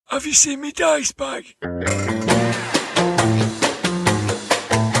Have you seen me dice bag? The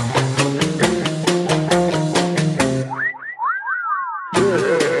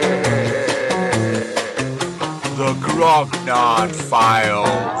Grognard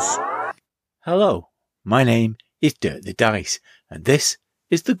Files. Hello, my name is Dirk the Dice, and this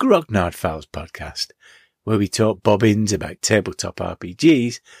is the Grognard Files podcast, where we talk bobbins about tabletop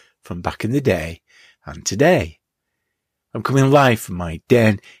RPGs from back in the day and today. I'm coming live from my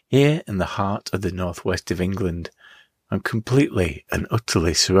den here in the heart of the northwest of England. I'm completely and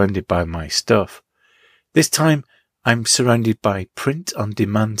utterly surrounded by my stuff. This time I'm surrounded by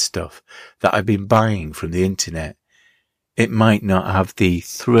print-on-demand stuff that I've been buying from the internet. It might not have the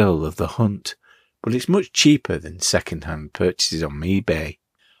thrill of the hunt, but it's much cheaper than second-hand purchases on eBay.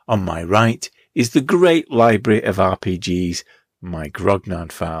 On my right is the great library of RPGs, my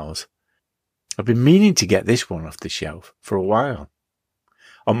Grognard Files. I've been meaning to get this one off the shelf for a while.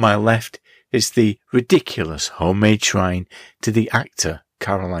 On my left is the ridiculous homemade shrine to the actor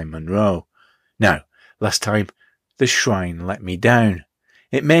Caroline Munro. Now, last time, the shrine let me down.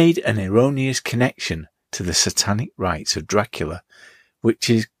 It made an erroneous connection to the satanic rites of Dracula, which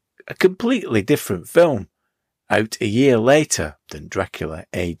is a completely different film, out a year later than Dracula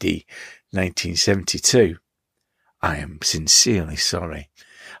AD 1972. I am sincerely sorry.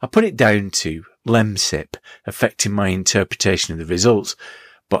 I put it down to lemsip affecting my interpretation of the results,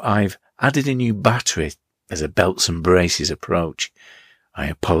 but I've added a new battery as a belts and braces approach. I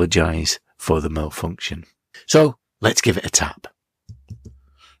apologise for the malfunction. So, let's give it a tap.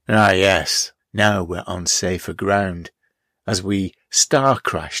 Ah yes, now we're on safer ground, as we star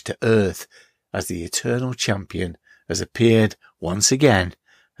crash to Earth as the eternal champion has appeared once again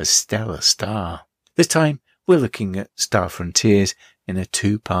as Stellar Star. This time we're looking at Star Frontiers in a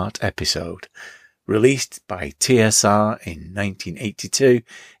two-part episode. Released by TSR in 1982,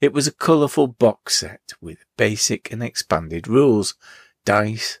 it was a colourful box set with basic and expanded rules,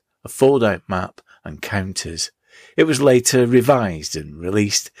 dice, a fold-out map and counters. It was later revised and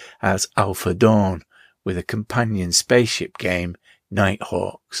released as Alpha Dawn with a companion spaceship game,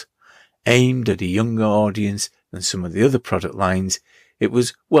 Nighthawks. Aimed at a younger audience than some of the other product lines, it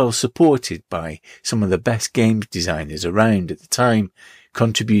was well supported by some of the best games designers around at the time,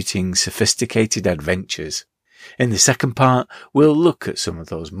 contributing sophisticated adventures. In the second part, we'll look at some of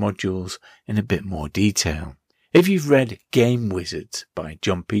those modules in a bit more detail. If you've read Game Wizards by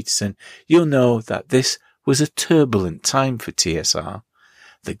John Peterson, you'll know that this was a turbulent time for TSR.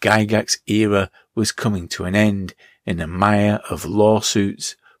 The Gygax era was coming to an end in a mire of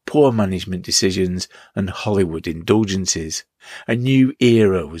lawsuits, poor management decisions, and Hollywood indulgences. A new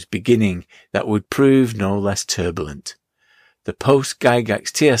era was beginning that would prove no less turbulent. The post-Gygax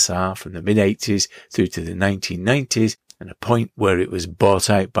TSR from the mid-80s through to the 1990s, and a point where it was bought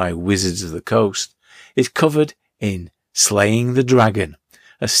out by Wizards of the Coast, is covered in Slaying the Dragon,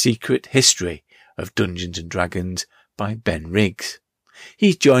 A Secret History of Dungeons & Dragons by Ben Riggs.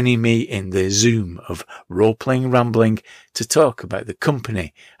 He's joining me in the Zoom of role-playing rambling to talk about the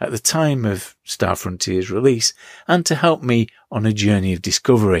company at the time of Star Frontiers release and to help me on a journey of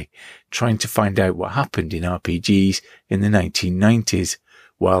discovery, trying to find out what happened in RPGs in the 1990s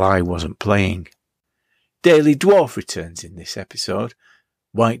while I wasn't playing. Daily Dwarf returns in this episode.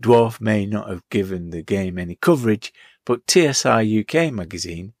 White Dwarf may not have given the game any coverage, but TSR UK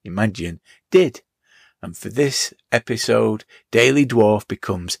magazine, Imagine, did. And for this episode, Daily Dwarf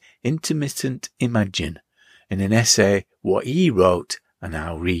becomes Intermittent Imagine in an essay what he wrote and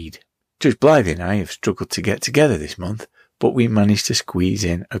I'll read. Judge Blythe and I have struggled to get together this month, but we managed to squeeze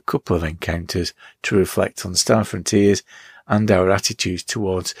in a couple of encounters to reflect on Star Frontiers and our attitudes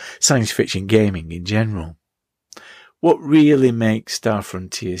towards science fiction gaming in general. What really makes Star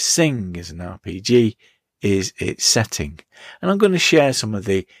Frontiers sing as an RPG is its setting, and I'm going to share some of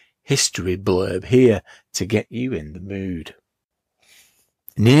the history blurb here to get you in the mood.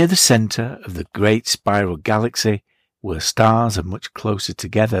 Near the centre of the great spiral galaxy, where stars are much closer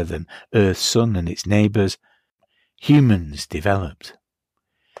together than Earth's sun and its neighbours, humans developed.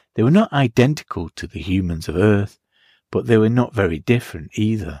 They were not identical to the humans of Earth, but they were not very different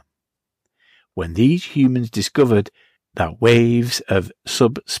either. When these humans discovered that waves of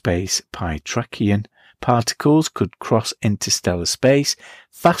subspace Pytrachian particles could cross interstellar space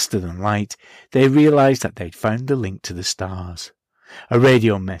faster than light, they realized that they'd found the link to the stars. A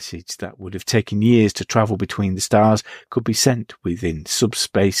radio message that would have taken years to travel between the stars could be sent within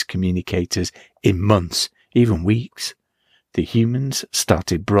subspace communicators in months, even weeks. The humans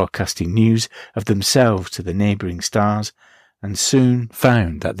started broadcasting news of themselves to the neighbouring stars and soon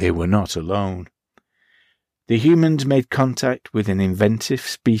found that they were not alone. The humans made contact with an inventive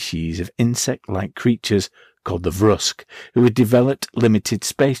species of insect-like creatures called the Vrusk, who had developed limited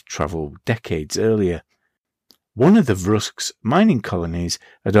space travel decades earlier. One of the Vrusk's mining colonies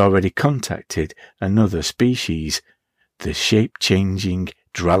had already contacted another species, the shape-changing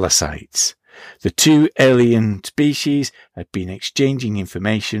Dralasites. The two alien species had been exchanging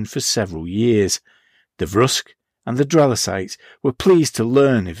information for several years. The Vrusk and the Dralasites were pleased to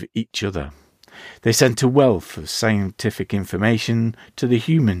learn of each other. They sent a wealth of scientific information to the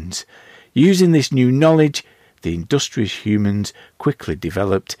humans. Using this new knowledge, the industrious humans quickly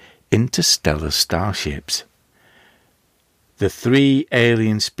developed interstellar starships. The three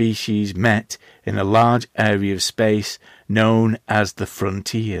alien species met in a large area of space known as the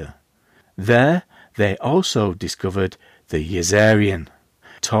Frontier. There, they also discovered the Yazarian,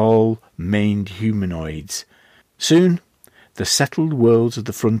 tall, maned humanoids. Soon, the settled worlds of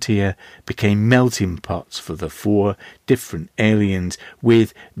the Frontier became melting pots for the four different aliens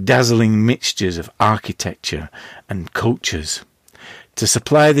with dazzling mixtures of architecture and cultures. To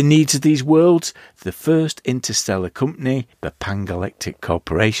supply the needs of these worlds, the first interstellar company, the Pan-Galactic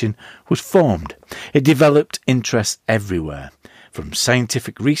Corporation, was formed. It developed interests everywhere, from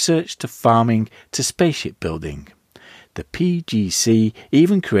scientific research to farming to spaceship building. The PGC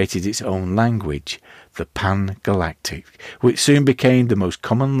even created its own language, the Pan-Galactic, which soon became the most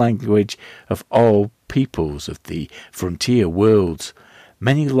common language of all peoples of the frontier worlds.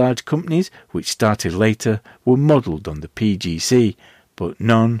 Many large companies, which started later, were modelled on the PGC, but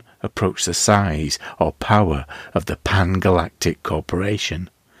none approached the size or power of the Pan-Galactic Corporation.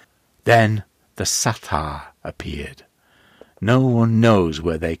 Then the Sathar appeared. No one knows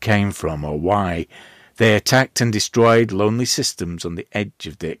where they came from or why. They attacked and destroyed lonely systems on the edge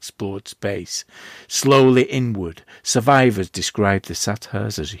of the explored space. Slowly inward, survivors described the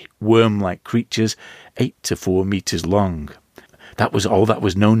Sathars as worm-like creatures 8 to 4 meters long. That was all that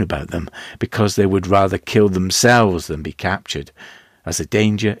was known about them, because they would rather kill themselves than be captured. As the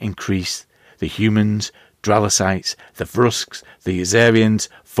danger increased, the humans, Dralasites, the Vrusks, the Yazarians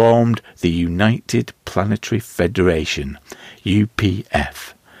formed the United Planetary Federation,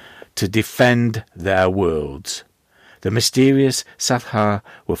 UPF, to defend their worlds. The mysterious Sathar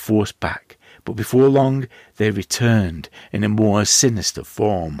were forced back, but before long they returned in a more sinister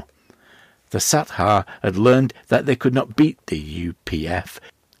form. The Sathar had learned that they could not beat the UPF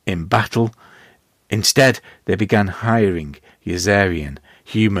in battle. Instead, they began hiring Yazarian,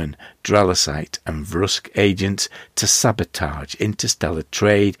 human, Dralasite and Vrusk agents to sabotage interstellar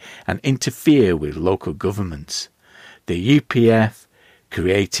trade and interfere with local governments. The UPF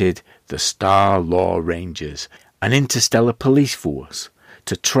created the Star Law Rangers, an interstellar police force,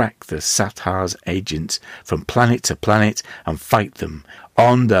 to track the Sathar's agents from planet to planet and fight them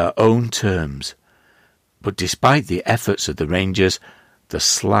on their own terms. But despite the efforts of the Rangers, the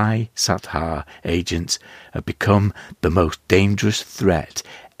sly Sathar agents have become the most dangerous threat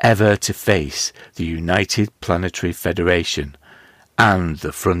ever to face the United Planetary Federation and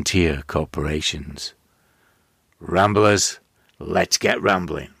the Frontier Corporations. Ramblers, let's get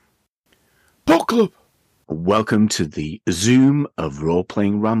rambling. Book Club! Welcome to the Zoom of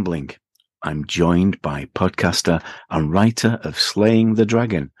Role-Playing Rambling. I'm joined by podcaster and writer of Slaying the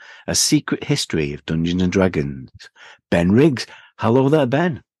Dragon, A Secret History of Dungeons & Dragons, Ben Riggs. Hello there,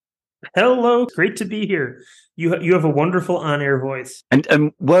 Ben. Hello, great to be here. You have a wonderful on-air voice.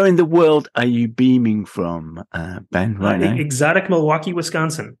 And where in the world are you beaming from, Ben, right now? Exotic Milwaukee,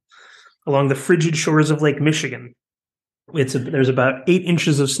 Wisconsin, along the frigid shores of Lake Michigan. There's about 8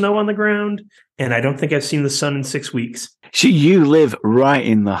 inches of snow on the ground, and I don't think I've seen the sun in 6 weeks. So you live right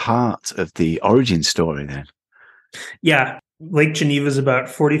in the heart of the origin story then? Yeah, Lake Geneva is about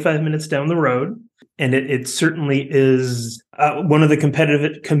 45 minutes down the road, and it certainly is one of the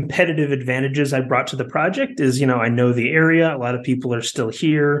competitive advantages I brought to the project is, I know the area, a lot of people are still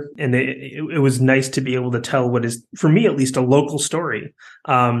here, and it was nice to be able to tell what is, for me at least, a local story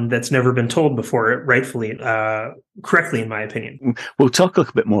that's never been told before, rightfully, correctly, in my opinion. We'll talk a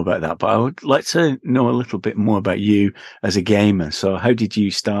little bit more about that, but I would like to know a little bit more about you as a gamer. So how did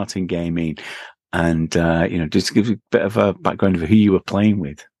you start in gaming? And, just give a bit of a background of who you were playing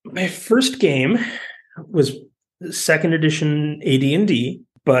with. My first game was 2nd edition AD&D,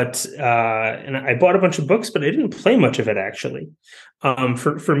 but and I bought a bunch of books, but I didn't play much of it, actually.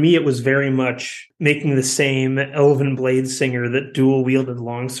 For me, it was very much making the same elven blade singer that dual-wielded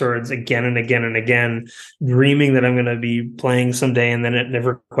longswords again and again and again, dreaming that I'm going to be playing someday, and then it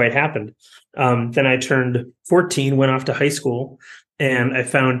never quite happened. Then I turned 14, went off to high school, and I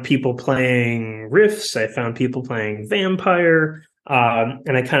found people playing Rifts. I found people playing Vampire.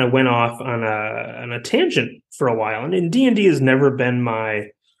 And I kind of went off on a tangent for a while. And D&D has never been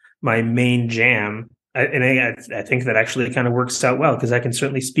my main jam. I think that actually kind of works out well because I can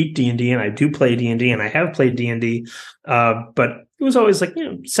certainly speak D&D and I do play D&D and I have played D&D. But it was always like,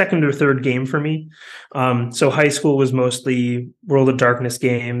 second or third game for me. So high school was mostly World of Darkness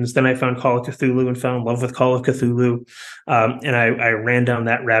games. Then I found Call of Cthulhu and fell in love with Call of Cthulhu. And I ran down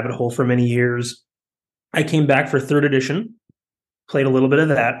that rabbit hole for many years. I came back for third edition, played a little bit of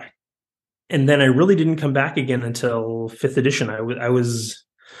that. And then I really didn't come back again until fifth edition. I was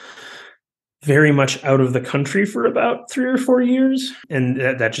very much out of the country for about 3 or 4 years, and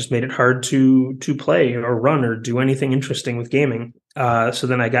that just made it hard to play or run or do anything interesting with gaming. So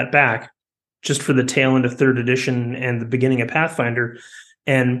then I got back just for the tail end of third edition and the beginning of Pathfinder,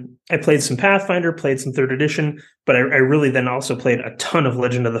 and I played some Pathfinder, played some third edition, but I really then also played a ton of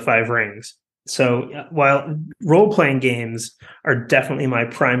Legend of the Five Rings. So while role-playing games are definitely my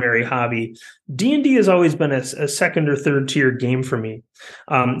primary hobby, D&D has always been a second or third tier game for me,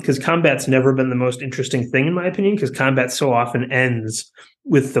 because combat's never been the most interesting thing in my opinion, because combat so often ends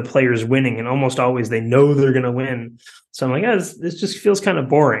with the players winning, and almost always they know they're going to win. So I'm like, this just feels kind of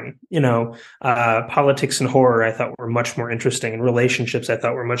boring. Politics and horror I thought were much more interesting, and relationships I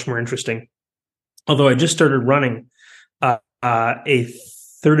thought were much more interesting. Although I just started running a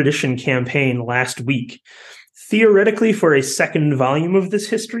third edition campaign last week, theoretically for a second volume of this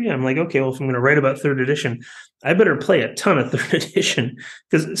history. I'm like, okay, well, if I'm going to write about third edition, I better play a ton of third edition,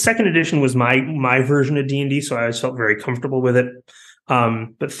 because second edition was my version of D&D, so I always felt very comfortable with it.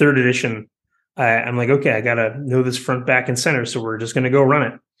 But third edition, I'm like, okay, I got to know this front, back, and center, so we're just going to go run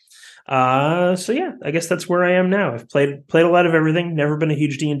it. So yeah, I guess that's where I am now. I've played a lot of everything, never been a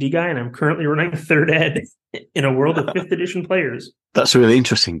huge D&D guy, and I'm currently running third ed in a world of fifth edition players. That's really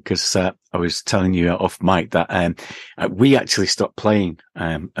interesting because I was telling you off mic that we actually stopped playing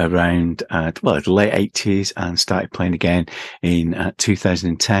around the late 80s and started playing again in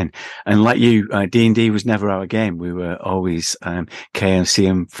 2010. And like you, D&D was never our game. We were always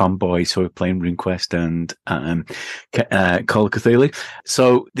KNCM fanboys who were playing RuneQuest and Call of Cthulhu.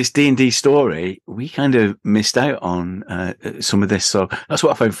 So this D&D story, we kind of missed out on some of this. So that's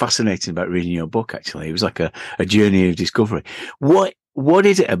what I found fascinating about reading your book, actually. It was like a journey of discovery. What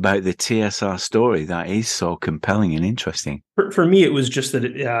is it about the TSR story that is so compelling and interesting? For me, it was just that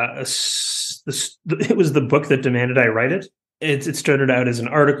it was the book that demanded I write it. It started out as an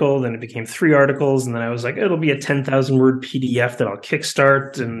article, then it became 3 articles, and then I was like, it'll be a 10,000 word PDF that I'll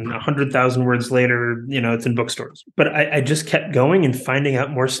kickstart, and 100,000 words later, it's in bookstores. But I just kept going and finding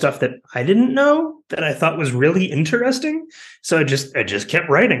out more stuff that I didn't know that I thought was really interesting. So I just kept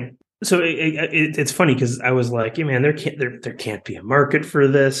writing. So it's funny because I was like, yeah, man, there can't be a market for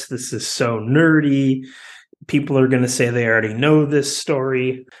this. This is so nerdy. People are going to say they already know this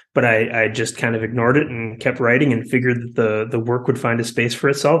story, but I just kind of ignored it and kept writing and figured that the work would find a space for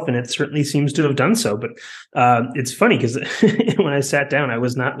itself, and it certainly seems to have done so. But it's funny because when I sat down, I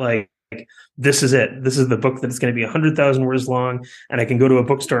was not like, this is it. This is the book that's going to be 100,000 words long, and I can go to a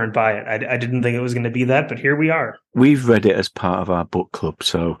bookstore and buy it. I didn't think it was going to be that, but here we are. We've read it as part of our book club.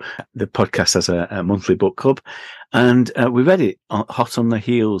 So the podcast has a monthly book club, and we read it hot on the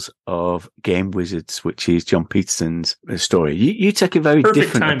heels of Game Wizards, which is John Peterson's story. You take a very perfect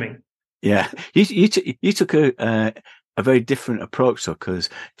different timing. Yeah, you took a very different approach, though, because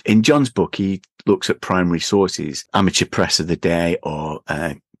in John's book he looks at primary sources, amateur press of the day, or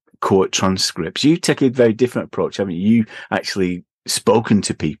court transcripts. You take a very different approach, haven't you? You actually spoken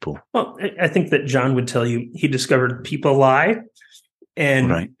to people. Well, I think that John would tell you he discovered people lie, and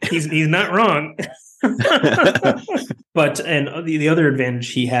right. he's not wrong. But the other advantage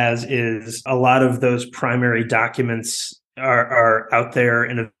he has is a lot of those primary documents are out there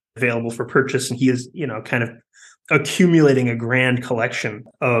and available for purchase, and he is kind of accumulating a grand collection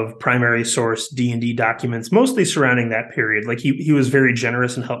of primary source D&D documents, mostly surrounding that period. Like he was very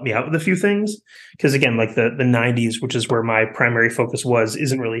generous and helped me out with a few things, because again, like the 90s, which is where my primary focus was,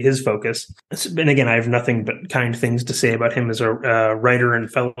 isn't really his focus. And again, I have nothing but kind things to say about him as a writer and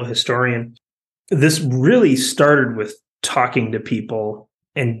fellow historian. This really started with talking to people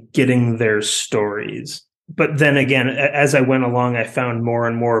and getting their stories. But then again, as I went along, I found more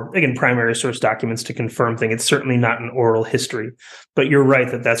and more, again, primary source documents to confirm things. It's certainly not an oral history. But you're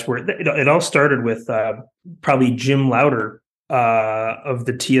right that's where it all started with probably Jim Lauder of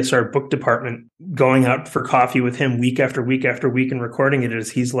the TSR book department, going out for coffee with him week after week after week and recording it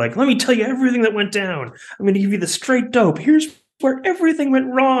as he's like, let me tell you everything that went down. I'm going to give you the straight dope. Here's where everything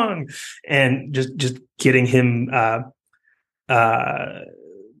went wrong. And just getting him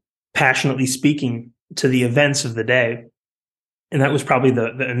passionately speaking to the events of the day. And that was probably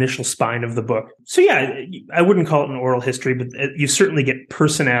the initial spine of the book. So yeah, I wouldn't call it an oral history, but you certainly get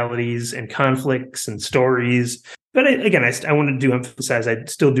personalities and conflicts and stories. But I wanted to emphasize, I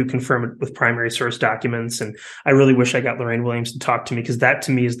still do confirm it with primary source documents. And I really wish I got Lorraine Williams to talk to me, because that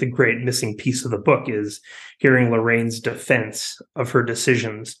to me is the great missing piece of the book, is hearing Lorraine's defense of her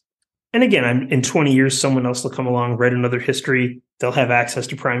decisions. And again, in 20 years, someone else will come along, write another history. They'll have access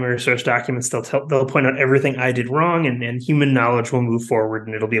to primary source documents. They'll point out everything I did wrong, and human knowledge will move forward,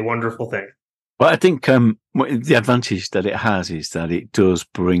 and it'll be a wonderful thing. Well, I think the advantage that it has is that it does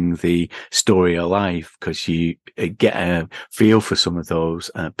bring the story alive, because you get a feel for some of those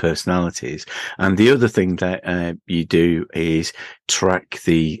personalities. And the other thing that you do is track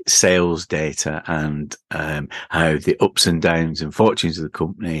the sales data and how the ups and downs and fortunes of the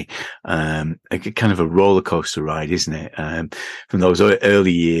company, kind of a roller coaster ride, isn't it? From those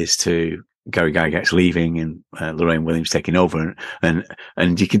early years to Gary Gygax leaving and Lorraine Williams taking over, and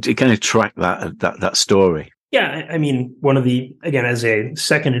you can kind of track that story. Yeah, I mean, as a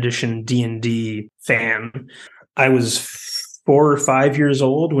second edition D&D fan, I was 4 or 5 years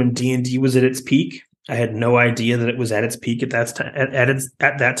old when D&D was at its peak. I had no idea that it was at its peak at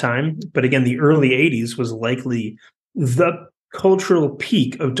that time. But again, the early 80s was likely the cultural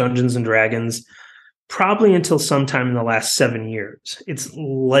peak of Dungeons and Dragons, probably until sometime in the last 7 years. It's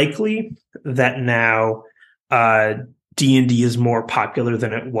likely that now D&D is more popular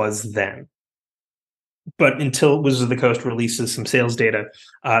than it was then. But until Wizards of the Coast releases some sales data,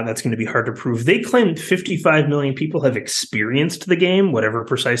 that's going to be hard to prove. They claim 55 million people have experienced the game, whatever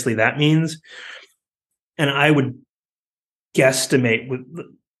precisely that means. And I would guesstimate with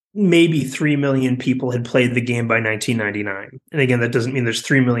maybe 3 million people had played the game by 1999. And again, that doesn't mean there's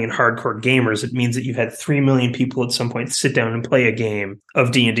 3 million hardcore gamers. It means that you've had 3 million people at some point sit down and play a game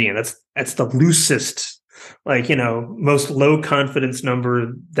of D&D. And that's the loosest, most low confidence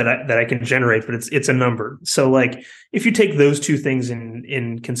number that I can generate, but it's a number. So if you take those two things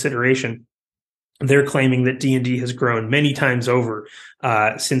in consideration, they're claiming that D&D has grown many times over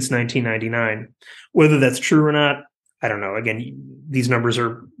since 1999. Whether that's true or not, I don't know. Again, these numbers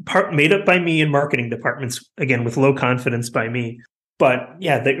are made up by me in marketing departments, again, with low confidence by me. But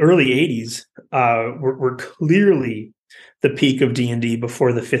yeah, the early 80s were clearly the peak of D&D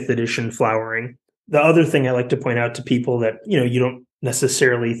before the 5th edition flowering. The other thing I like to point out to people that, you don't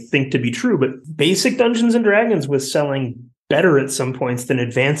necessarily think to be true, but basic Dungeons and Dragons was selling better at some points than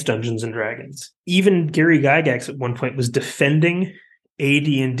advanced Dungeons and Dragons. Even Gary Gygax at one point was defending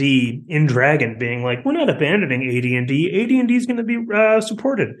AD&D in Dragon, being like, we're not abandoning AD&D. AD&D is going to be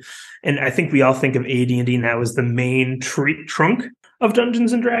supported. And I think we all think of AD&D now as the main trunk of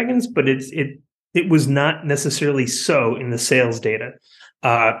Dungeons and Dragons, but it was not necessarily so in the sales data.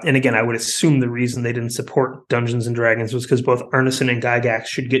 And again, I would assume the reason they didn't support Dungeons and Dragons was because both Arneson and Gygax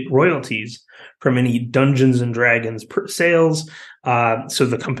should get royalties from any Dungeons and Dragons sales. So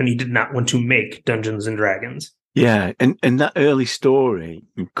the company did not want to make Dungeons and Dragons. Yeah, and that early story,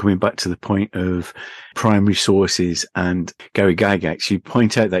 coming back to the point of primary sources and Gary Gygax, you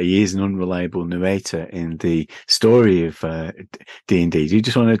point out that he is an unreliable narrator in the story of D&D. Do you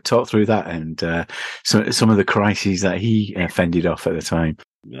just want to talk through that and some of the crises that he fended off at the time?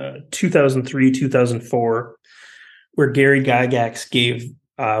 2003, 2004, where Gary Gygax gave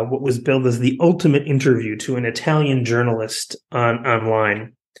what was billed as the ultimate interview to an Italian journalist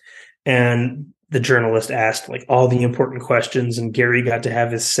online. And the journalist asked all the important questions, and Gary got to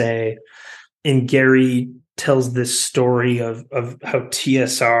have his say. And Gary tells this story of how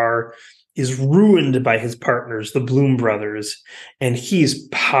TSR is ruined by his partners, the Bloom brothers, and he's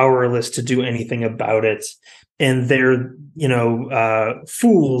powerless to do anything about it. And they're,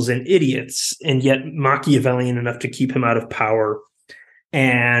 fools and idiots, and yet Machiavellian enough to keep him out of power.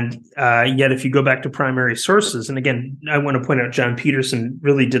 And yet, if you go back to primary sources, and again, I want to point out John Peterson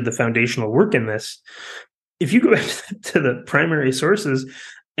really did the foundational work in this. If you go back to the primary sources,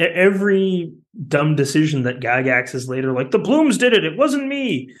 every dumb decision that Gygax is later like, the Blooms did it, it wasn't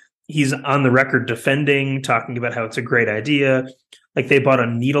me. He's on the record defending, talking about how it's a great idea. Like they bought a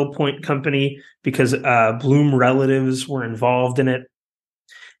needlepoint company because Bloom relatives were involved in it.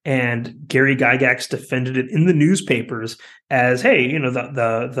 And Gary Gygax defended it in the newspapers as, hey,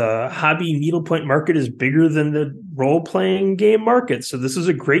 the hobby needlepoint market is bigger than the role-playing game market. So this is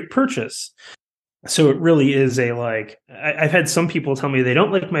a great purchase. So it really is I've had some people tell me they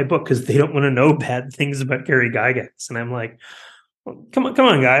don't like my book because they don't want to know bad things about Gary Gygax. And I'm like, well, come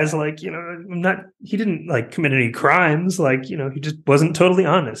on, guys. He didn't commit any crimes. He just wasn't totally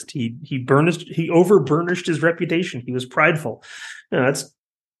honest. He over burnished his reputation. He was prideful. That's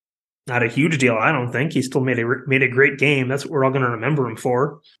Not a huge deal, I don't think. He still made a great game. That's what we're all going to remember him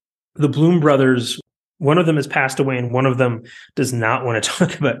for. The Bloom brothers, one of them has passed away, and one of them does not want to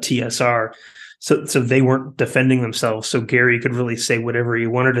talk about TSR. So they weren't defending themselves. So Gary could really say whatever he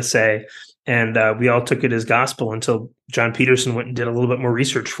wanted to say, and we all took it as gospel until John Peterson went and did a little bit more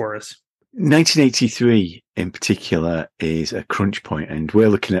research for us. 1983 in particular is a crunch point, and we're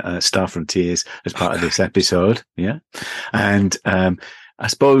looking at Star Frontiers as part of this episode. Yeah. And I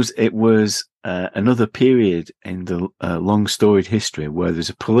suppose it was another period in the long storied history where there's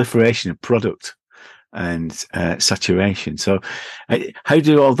a proliferation of product and saturation. So how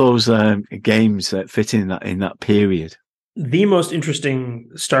do all those games fit in that period? The most interesting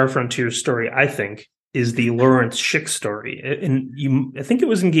Star Frontiers story, I think, is the Lawrence Schick story. And I think it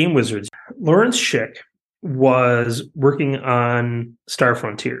was in Game Wizards. Lawrence Schick was working on Star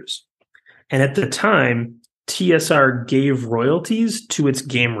Frontiers. And at the time, TSR gave royalties to its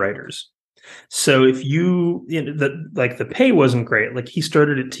game writers. So if the pay wasn't great. Like, he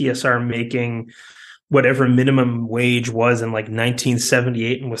started at TSR making whatever minimum wage was in like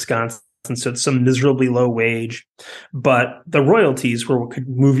 1978 in Wisconsin. So it's some miserably low wage, but the royalties were what could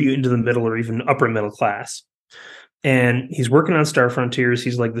move you into the middle or even upper middle class. And he's working on Star Frontiers.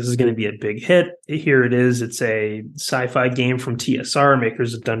 He's like, this is going to be a big hit. Here it is. It's a sci-fi game from TSR,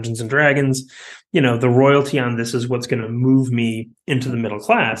 makers of Dungeons and Dragons. The royalty on this is what's going to move me into the middle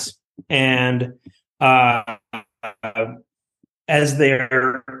class. And as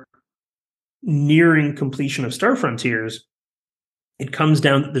they're nearing completion of Star Frontiers, it comes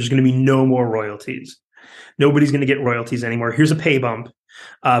down that there's going to be no more royalties. Nobody's going to get royalties anymore. Here's a pay bump,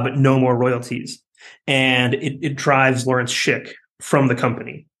 but no more royalties. And it drives Lawrence Schick from the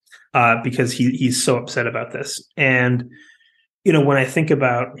company because he's so upset about this. And, when I think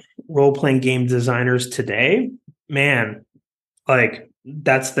about role-playing game designers today, man, like,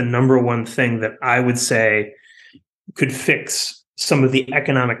 that's the number one thing that I would say could fix some of the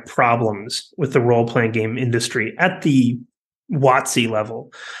economic problems with the role-playing game industry at the WotC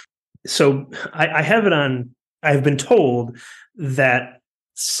level. So I have it on, I've been told that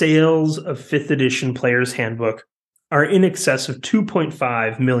sales of 5th edition Player's Handbook are in excess of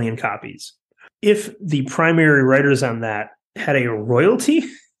 2.5 million copies. If the primary writers on that had a royalty,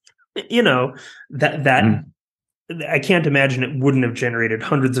 that I can't imagine it wouldn't have generated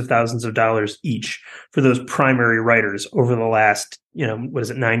hundreds of thousands of dollars each for those primary writers over the last,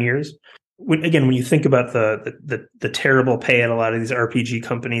 9 years? When you think about the terrible pay at a lot of these RPG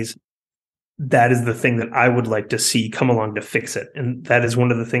companies, that is the thing that I would like to see come along to fix it. And that is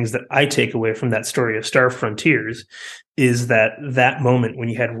one of the things that I take away from that story of Star Frontiers, is that moment when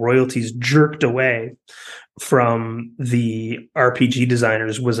you had royalties jerked away from the RPG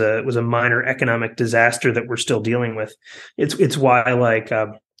designers was a minor economic disaster that we're still dealing with. It's why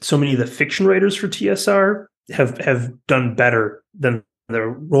so many of the fiction writers for TSR have done better than the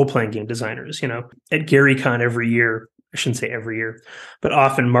role-playing game designers. At GaryCon every year, I shouldn't say every year, but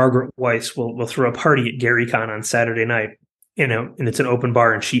often Margaret Weiss will throw a party at GaryCon on Saturday night, and it's an open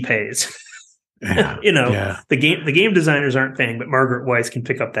bar and she pays. Yeah, The game designers aren't paying, but Margaret Weiss can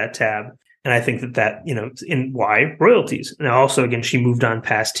pick up that tab. And I think that in why royalties. Now, also, again, she moved on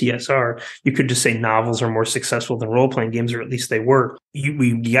past TSR. You could just say novels are more successful than role-playing games, or at least they were.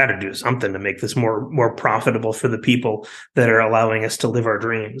 We got to do something to make this more profitable for the people that are allowing us to live our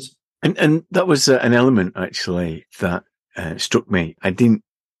dreams. And that was an element actually that struck me. I didn't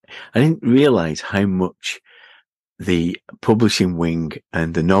realize how much the publishing wing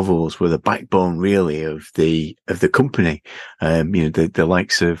and the novels were the backbone, really, of the company. The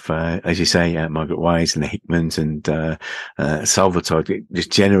likes of, as you say, Margaret Wise and the Hickmans and Salvatore,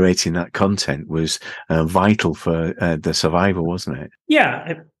 just generating that content was vital for the survival, wasn't it?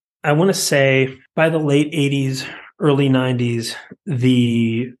 Yeah, I want to say by the late 80s, early 90s,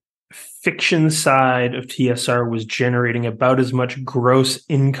 the fiction side of TSR was generating about as much gross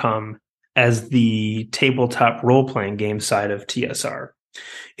income as the tabletop role-playing game side of TSR.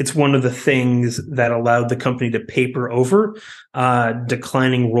 It's one of the things that allowed the company to paper over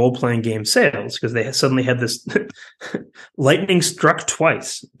declining role-playing game sales, because they suddenly had this lightning struck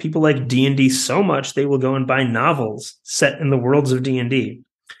twice. People like D&D so much they will go and buy novels set in the worlds of D&D.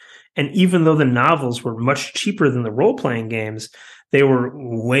 And even though the novels were much cheaper than the role-playing games, they were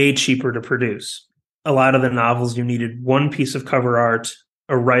way cheaper to produce. A lot of the novels, you needed one piece of cover art,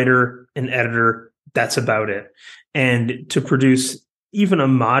 a writer, an editor, that's about it. And to produce even a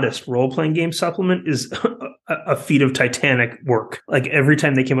modest role-playing game supplement is a feat of titanic work. Like, every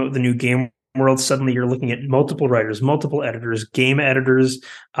time they came out with a new game world, suddenly you're looking at multiple writers, multiple editors, game editors,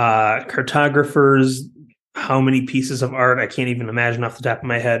 cartographers, how many pieces of art I can't even imagine off the top of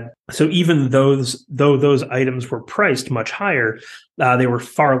my head. So even though those items were priced much higher, they were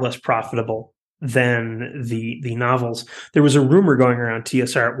far less profitable than the novels. There was a rumor going around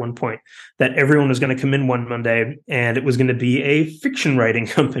TSR at one point that everyone was going to come in one Monday and it was going to be a fiction writing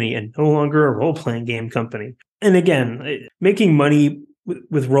company and no longer a role-playing game company. And again, making money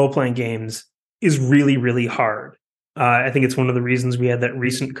with role-playing games is really, really hard. I think it's one of the reasons we had that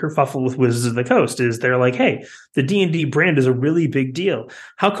recent kerfuffle with Wizards of the Coast is they're like, hey, the D&D brand is a really big deal.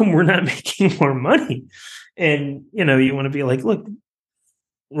 How come we're not making more money? And, you want to be like, look,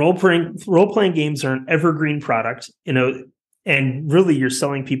 role-playing games are an evergreen product, and really you're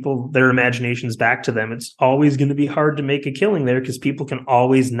selling people their imaginations back to them. It's always going to be hard to make a killing there because people can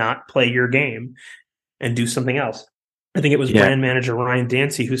always not play your game and do something else. I think it was brand manager Ryan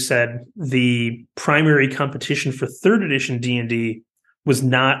Dancy who said the primary competition for 3rd edition D&D was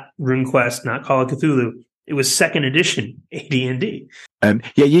not RuneQuest, not Call of Cthulhu. It was 2nd edition AD&D.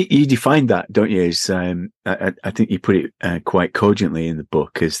 You defined that, don't you? As I think you put it quite cogently in the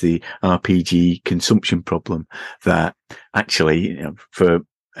book as the RPG consumption problem that actually, for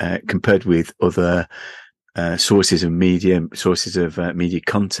compared with other sources of media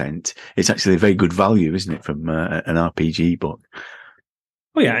content, it's actually a very good value, isn't it, from an RPG book?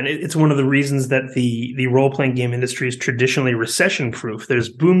 Oh yeah, and it's one of the reasons that the role-playing game industry is traditionally recession-proof. There's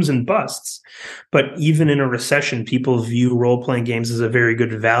booms and busts, but even in a recession, people view role-playing games as a very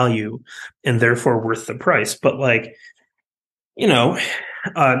good value and therefore worth the price. But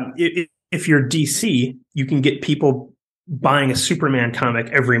if you're DC, you can get people buying a Superman comic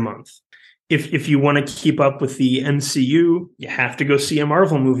every month. If you want to keep up with the MCU, you have to go see a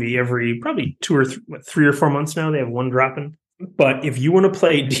Marvel movie every probably 3 or 4 months now. They have one dropping. But if you want to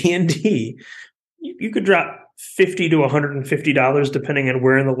play D&D, you could drop $50 to $150 depending on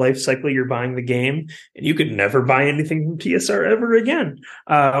where in the life cycle you're buying the game, and you could never buy anything from TSR ever again,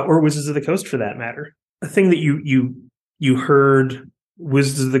 or Wizards of the Coast for that matter. A thing that you heard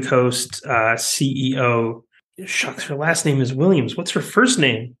Wizards of the Coast CEO, shucks, her last name is Williams. What's her first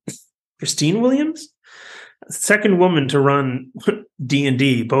name? Christine Williams? Second woman to run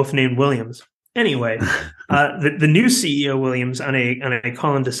D&D, both named Williams. Anyway, the new CEO Williams on a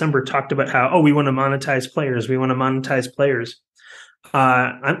call in December talked about how, we want to monetize players. We want to monetize players.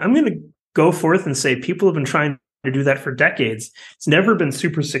 I'm going to go forth and say people have been trying to do that for decades. It's never been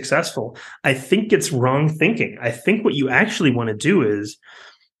super successful. I think it's wrong thinking. I think what you actually want to do is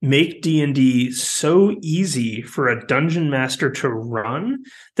make D&D so easy for a dungeon master to run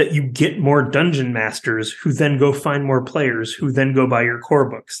that you get more dungeon masters who then go find more players who then go buy your core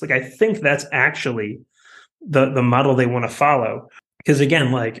books. I think that's actually the model they want to follow. Because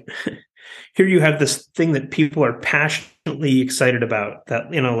again, here you have this thing that people are passionately excited about, that,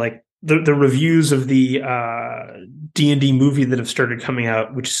 the reviews of the D&D movie that have started coming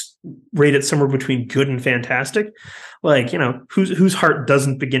out, which is rated somewhere between good and fantastic. Whose heart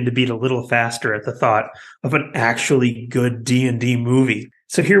doesn't begin to beat a little faster at the thought of an actually good D&D movie?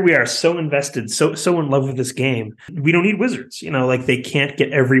 So here we are, so invested, so in love with this game. We don't need Wizards. They can't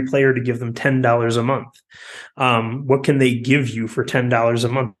get every player to give them $10 a month. What can they give you for $10 a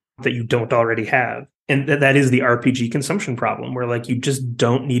month that you don't already have? And that is the RPG consumption problem, where you just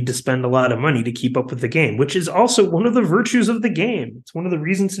don't need to spend a lot of money to keep up with the game, which is also one of the virtues of the game. It's one of the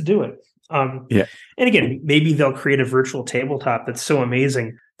reasons to do it. And again, maybe they'll create a virtual tabletop that's so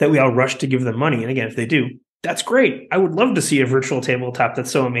amazing that we all rush to give them money. And again, if they do, that's great. I would love to see a virtual tabletop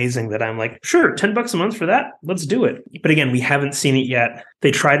that's so amazing that I'm like, sure, $10 a month for that. Let's do it. But again, we haven't seen it yet.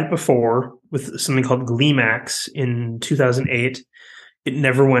 They tried it before with something called Gleemax in 2008. It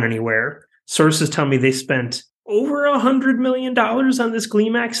never went anywhere. Sources tell me they spent over $100 million on this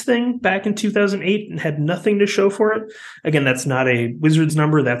Gleemax thing back in 2008 and had nothing to show for it. Again, that's not a Wizards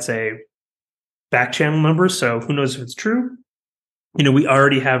number. That's a back channel number. So who knows if it's true? We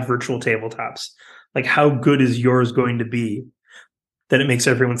already have virtual tabletops. How good is yours going to be that it makes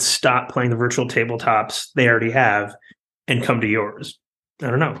everyone stop playing the virtual tabletops they already have and come to yours? I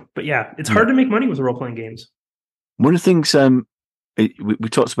don't know. But yeah, it's hard to make money with role-playing games. One of the things we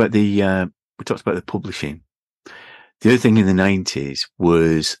talked about the publishing. The other thing in the 90s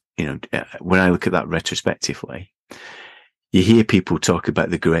was, when I look at that retrospectively, you hear people talk about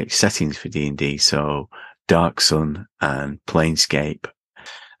the great settings for D&D. So Dark Sun and Planescape.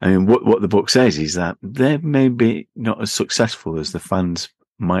 I mean, what the book says is that they're maybe not as successful as the fans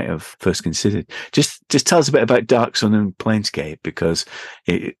might have first considered. Just tell us a bit about Dark Sun and Planescape, because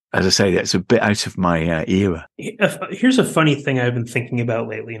as I say, that's a bit out of my era. Here's a funny thing I've been thinking about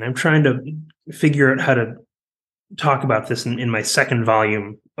lately, and I'm trying to figure out how to talk about this in my second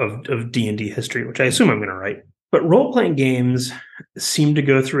volume of D&D history, which I assume I'm going to write. But role-playing games seem to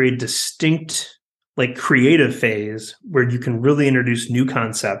go through a distinct like creative phase where you can really introduce new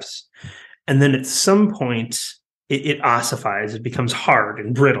concepts. And then at some point it ossifies, it becomes hard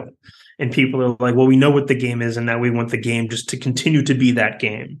and brittle. And people are like, well, we know what the game is, and now we want the game just to continue to be that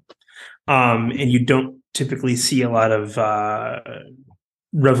game. And you don't typically see a lot of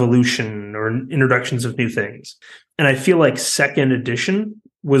revolution or introductions of new things. And I feel like second edition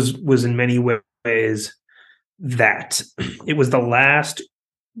was in many ways that it was the last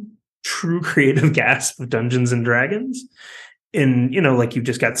true creative gasp of Dungeons and Dragons. And, like you've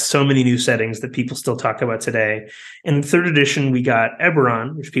just got so many new settings that people still talk about today. In third edition, we got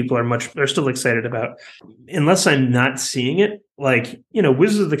Eberron, which people are still excited about. Unless I'm not seeing it, like,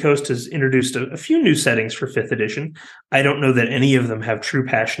 Wizards of the Coast has introduced a few new settings for fifth edition. I don't know that any of them have true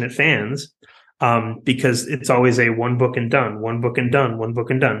passionate fans, because it's always a one book and done, one book and done, one book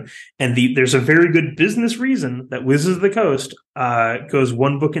and done. And there's a very good business reason that Wizards of the Coast goes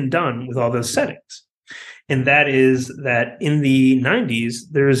one book and done with all those settings. And that is that in the 90s,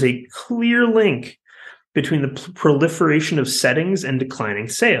 there is a clear link between the proliferation of settings and declining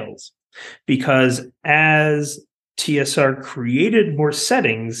sales. Because as TSR created more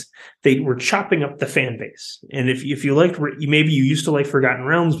settings, they were chopping up the fan base. And if you liked, maybe you used to like Forgotten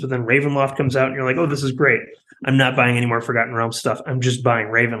Realms, but then Ravenloft comes out and you're like, oh, this is great. I'm not buying any more Forgotten Realms stuff. I'm just buying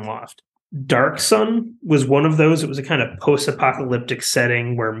Ravenloft. Dark Sun was one of those. It was a kind of post-apocalyptic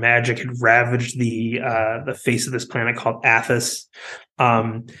setting where magic had ravaged the face of this planet called Athos.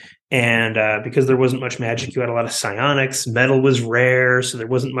 And because there wasn't much magic, you had a lot of psionics. Metal was rare, so there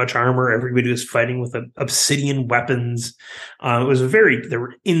wasn't much armor. Everybody was fighting with obsidian weapons. There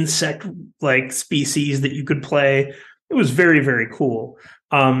were insect-like species that you could play. It was very, very cool.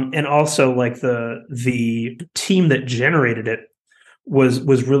 And also, like the team that generated it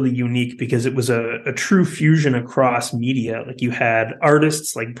was really unique because it was a true fusion across media. Like you had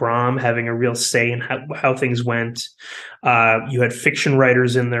artists like Brahm having a real say in how things went. You had fiction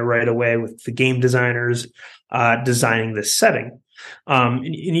writers in there right away with the game designers designing this setting. And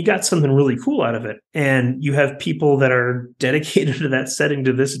you got something really cool out of it. And you have people that are dedicated to that setting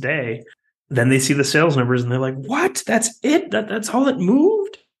to this day. Then they see the sales numbers and they're like, what? That's it? That's all it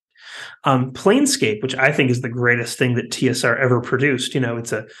moved? Planescape, which I think is the greatest thing that TSR ever produced.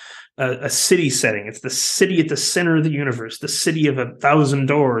 It's a city setting. It's the city at the center of the universe, the city of 1,000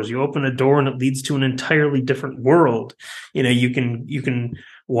 doors. You open a door and it leads to an entirely different world. You can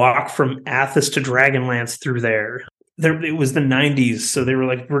walk from Athos to Dragonlance through there. It was the 90s, so they were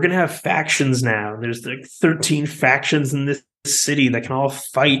like, we're going to have factions now. There's like 13 factions in this city that can all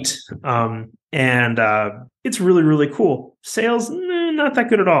fight. And it's really, really cool. Sales, not that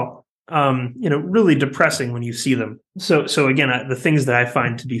good at all. Really depressing when you see them. So again, the things that I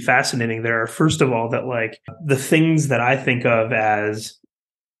find to be fascinating there are, first of all, that like the things that I think of as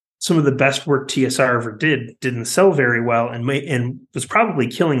some of the best work TSR ever didn't sell very well and was probably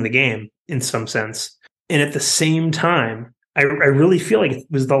killing the game in some sense. And at the same time, I really feel like it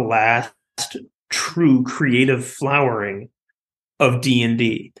was the last true creative flowering of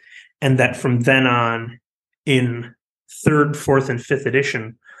D&D. And that from then on, in third, fourth, and fifth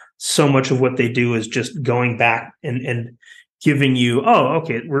edition, so much of what they do is just going back and giving you, oh,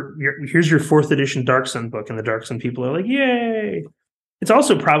 okay, here's your fourth edition Dark Sun book. And the Dark Sun people are like, yay. It's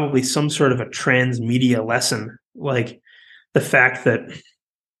also probably some sort of a transmedia lesson, like the fact that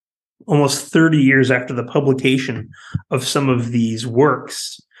almost 30 years after the publication of some of these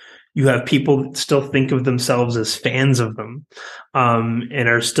works, you have people that still think of themselves as fans of them, and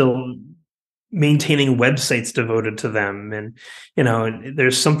are still maintaining websites devoted to them. And,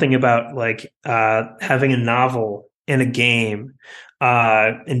 there's something about like having a novel and a game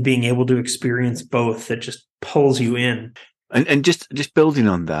and being able to experience both that just pulls you in. And just building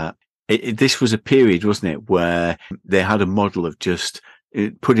on that, this was a period, wasn't it, where they had a model of just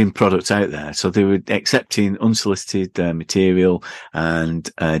putting products out there. So they were accepting unsolicited material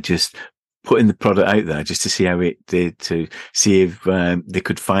and just putting the product out there just to see how it did, to see if they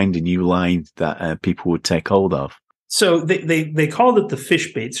could find a new line that people would take hold of. So they called it the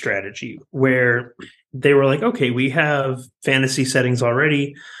fish bait strategy, where they were like, okay, we have fantasy settings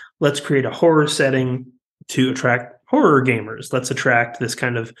already. Let's create a horror setting to attract horror gamers. Let's attract this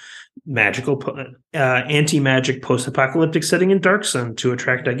kind of magical, anti-magic post-apocalyptic setting in Dark Sun to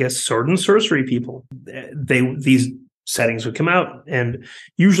attract, I guess, sword and sorcery people. These settings would come out, and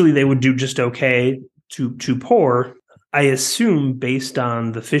usually they would do just okay to poor. I assume, based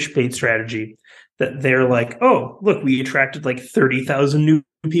on the fish bait strategy, that they're like, oh, look, we attracted like 30,000 new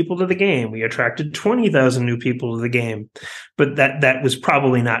people to the game. We attracted 20,000 new people to the game. But that was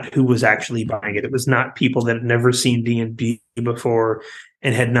probably not who was actually buying it. It was not people that had never seen D&D before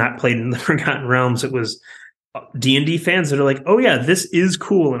and had not played in the Forgotten Realms. It was D&D fans that are like, oh yeah, this is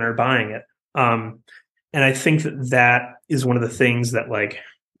cool, and are buying it. And I think that is one of the things that, like,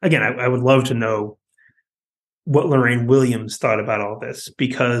 again, I would love to know what Lorraine Williams thought about all this,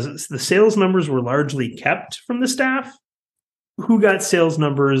 because the sales numbers were largely kept from the staff. Who got sales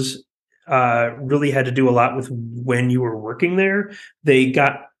numbers really had to do a lot with when you were working there. They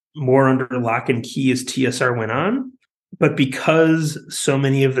got more under lock and key as TSR went on. But because so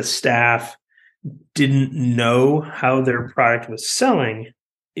many of the staff didn't know how their product was selling,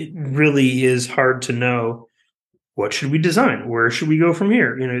 it really is hard to know, what should we design? Where should we go from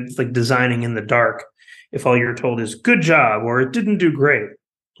here? It's like designing in the dark. If all you're told is good job or it didn't do great,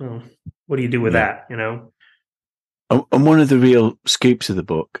 well, what do you do with that? And one of the real scoops of the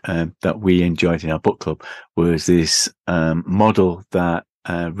book that we enjoyed in our book club was this model that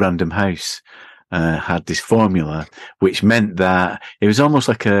Random House had, this formula, which meant that it was almost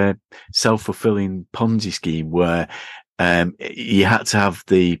like a self-fulfilling Ponzi scheme where you had to have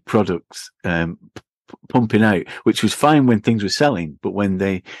the products pumping out, which was fine when things were selling, but when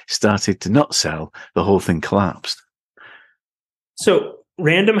they started to not sell, the whole thing collapsed. So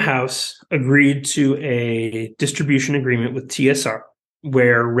Random House agreed to a distribution agreement with TSR,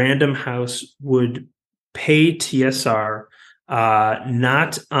 where Random House would pay TSR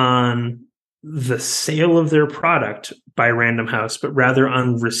not on the sale of their product by Random House, but rather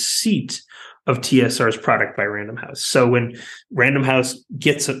on receipt of TSR's product by Random House. So when Random House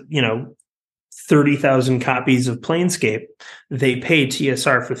gets 30,000 copies of Planescape, they pay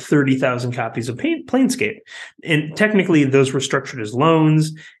TSR for 30,000 copies of Planescape. And technically, those were structured as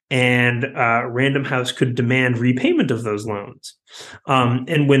loans, and Random House could demand repayment of those loans.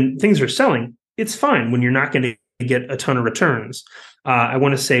 And when things are selling, it's fine when you're not going to get a ton of returns. I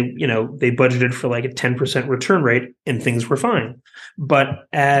want to say, they budgeted for like a 10% return rate, and things were fine. But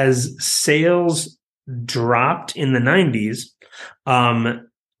as sales dropped in the 90s,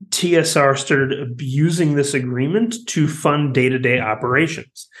 TSR started abusing this agreement to fund day-to-day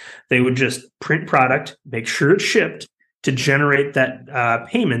operations. They would just print product, make sure it's shipped to generate that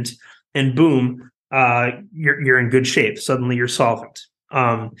payment, and boom, you're in good shape. Suddenly you're solvent.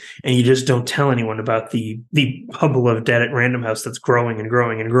 And you just don't tell anyone about the bubble of debt at Random House that's growing and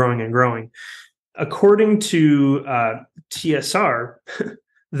growing and growing and growing. According to TSR,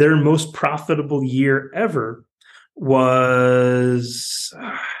 their most profitable year ever was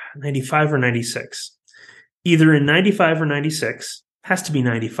 95 or 96. Either in 95 or 96, has to be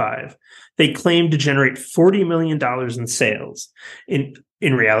 95. They claimed to generate $40 million in sales. In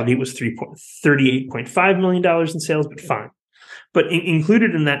reality, it was $38.5 million in sales, but fine. But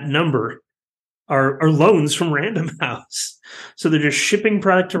included in that number are loans from Random House. So they're just shipping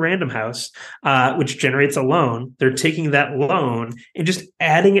product to Random House, which generates a loan. They're taking that loan and just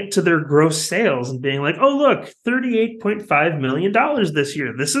adding it to their gross sales and being like, oh, look, $38.5 million this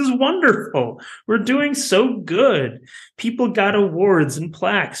year. This is wonderful. We're doing so good. People got awards and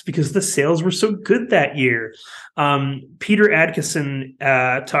plaques because the sales were so good that year. Peter Adkison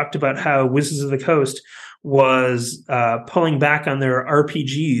talked about how Wizards of the Coast was pulling back on their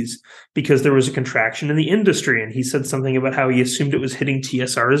RPGs because there was a contraction in the industry. And he said something about how he assumed it was hitting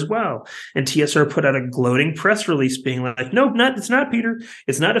TSR as well. And TSR put out a gloating press release being like, no, it's not, Peter.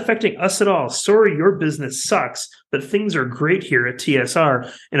 It's not affecting us at all. Sorry, your business sucks, but things are great here at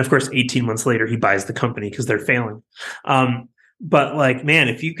TSR. And of course, 18 months later, he buys the company because they're failing. But like, man,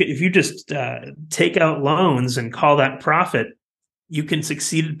 if you just take out loans and call that profit, you can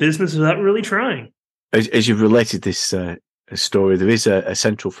succeed at business without really trying. As you've related this story, there is a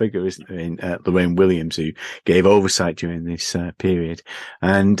central figure, isn't there, in Lorraine Williams, who gave oversight during this period.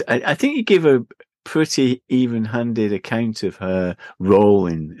 And I think you give a pretty even-handed account of her role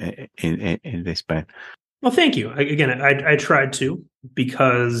in this, Ben. Well, thank you. I tried to,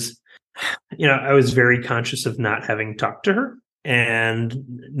 because, I was very conscious of not having talked to her. And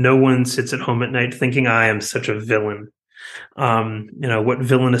no one sits at home at night thinking I am such a villain. What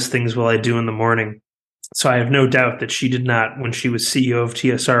villainous things will I do in the morning? So I have no doubt that she did not, when she was CEO of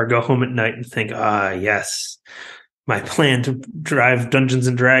TSR, go home at night and think, yes, my plan to drive Dungeons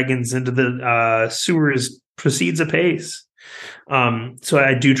and Dragons into the sewers proceeds apace. So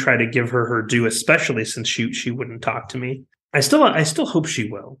I do try to give her due, especially since she wouldn't talk to me. I still hope she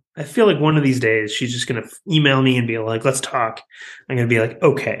will. I feel like one of these days she's just going to email me and be like, let's talk. I'm going to be like,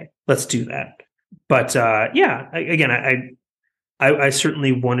 okay, let's do that. But I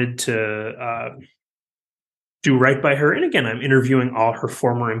certainly wanted to do right by her. And again, I'm interviewing all her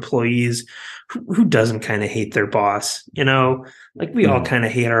former employees. Who doesn't kind of hate their boss? Like we all kind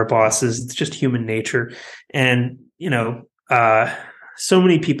of hate our bosses. It's just human nature. And, so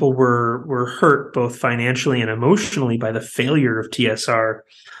many people were hurt both financially and emotionally by the failure of TSR,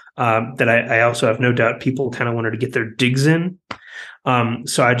 that I also have no doubt people kind of wanted to get their digs in.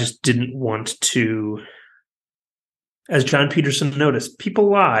 So I just didn't want to, as John Peterson noticed, people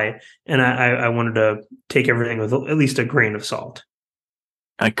lie, and I wanted to take everything with at least a grain of salt.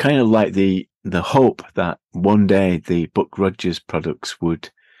 I kind of like the hope that one day the Buck Rogers products would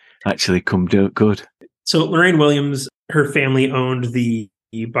actually come good. So Lorraine Williams, her family owned the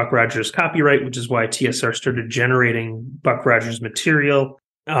Buck Rogers copyright, which is why TSR started generating Buck Rogers material.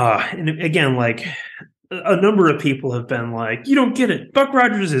 And again, like a number of people have been like, you don't get it. Buck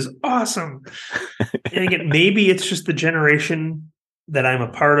Rogers is awesome. And again, maybe it's just the generation that I'm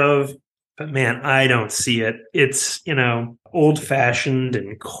a part of, but man, I don't see it. It's, old fashioned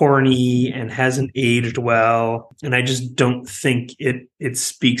and corny and hasn't aged well. And I just don't think it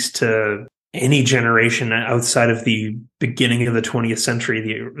speaks to any generation outside of the beginning of the 20th century,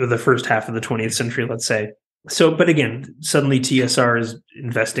 the first half of the 20th century, let's say. So, but again, suddenly TSR is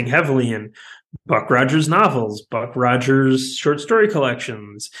investing heavily in Buck Rogers novels, Buck Rogers short story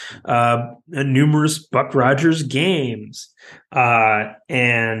collections, numerous Buck Rogers games.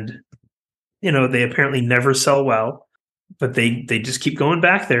 And, they apparently never sell well, but they just keep going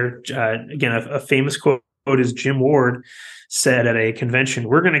back there. Again, a famous quote is Jim Ward said at a convention,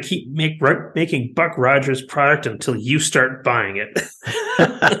 "We're going to keep making Buck Rogers product until you start buying it."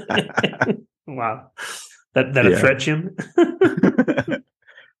 Wow. That a threat, Jim?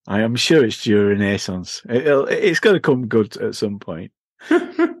 I am sure it's due a renaissance. It's going to come good at some point.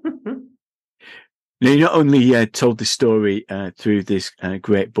 Now, you not only told the story through this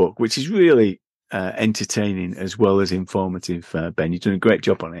great book, which is really entertaining as well as informative, Ben. You've done a great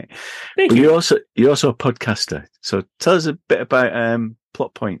job on it. Thank you. You're also a podcaster. So tell us a bit about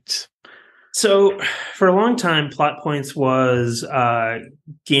Plot Points. So for a long time, Plot Points was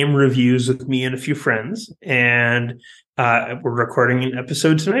game reviews with me and a few friends. And we're recording an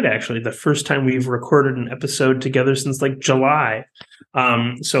episode tonight, actually. The first time we've recorded an episode together since like July.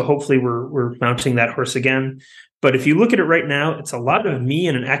 So hopefully we're mounting that horse again. But if you look at it right now, it's a lot of me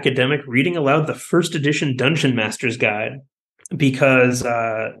and an academic reading aloud the first edition Dungeon Master's Guide, because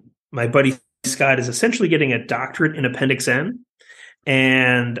my buddy Scott is essentially getting a doctorate in Appendix N.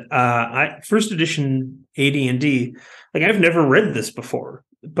 And first edition AD&D, like I've never read this before,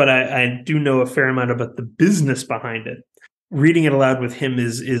 but I do know a fair amount about the business behind it. Reading it aloud with him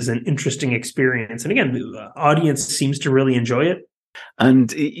is an interesting experience. And again, the audience seems to really enjoy it.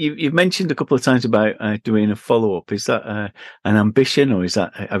 And you've mentioned a couple of times about doing a follow-up. Is that an ambition, or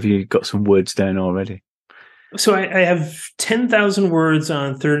have you got some words down already? So I have 10,000 words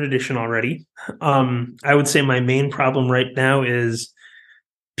on third edition already. I would say my main problem right now is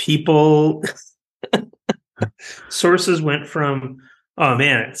people. Sources went from, oh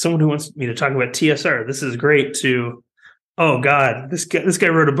man, someone who wants me to talk about TSR, this is great, to, oh God, this guy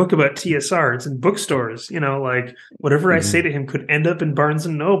wrote a book about TSR. It's in bookstores. Like whatever I say to him could end up in Barnes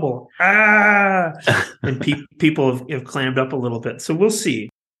and Noble. And people have clammed up a little bit. So we'll see.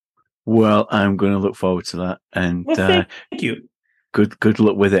 Well, I'm going to look forward to that. And thank you. Good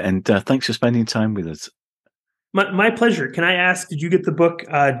luck with it. And thanks for spending time with us. My pleasure. Can I ask, did you get the book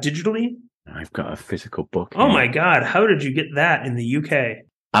digitally? I've got a physical book. Oh my God. How did you get that in the UK?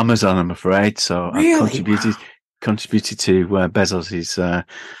 Amazon, I'm afraid. So really? I've contributed to Bezos's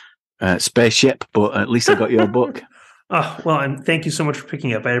spaceship, but at least I got your book. Oh, well, and thank you so much for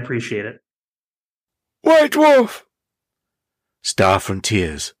picking up. I appreciate it. White Dwarf! Star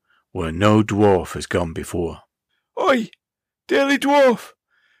Frontiers, where no dwarf has gone before. Oi, Daily Dwarf!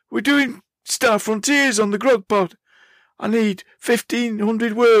 We're doing Star Frontiers on the Grog Pod. I need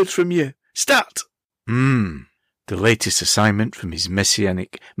 1,500 words from you. Stat! The latest assignment from his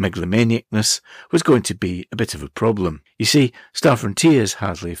messianic megalomaniacness was going to be a bit of a problem. You see, Star Frontiers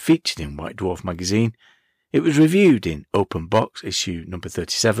hardly featured in White Dwarf magazine. It was reviewed in Open Box issue number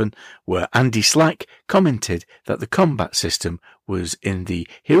 37, where Andy Slack commented that the combat system was in the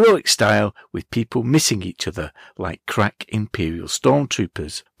heroic style with people missing each other like crack Imperial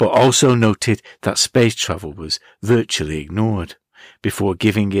stormtroopers, but also noted that space travel was virtually ignored, before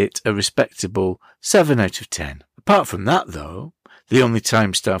giving it a respectable 7 out of 10. Apart from that, though, the only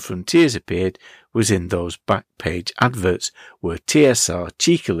time Star Frontiers appeared was in those back page adverts where TSR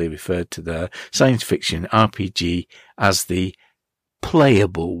cheekily referred to their science fiction RPG as the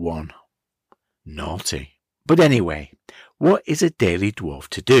playable one. Naughty. But anyway, what is a Daily Dwarf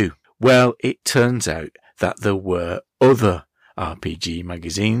to do? Well, it turns out that there were other RPG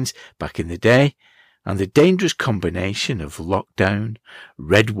magazines back in the day, and the dangerous combination of lockdown,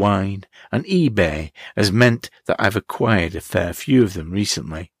 red wine, and eBay has meant that I've acquired a fair few of them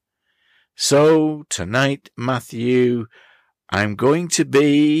recently. So tonight, Matthew, I'm going to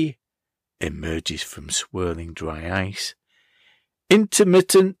be, emerges from swirling dry ice,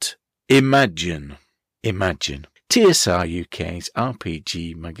 intermittent imagine. TSR UK's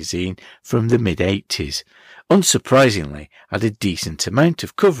RPG magazine from the mid-80s, unsurprisingly, had a decent amount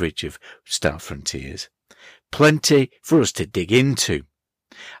of coverage of Star Frontiers. Plenty for us to dig into.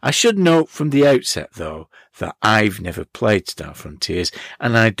 I should note from the outset, though, that I've never played Star Frontiers,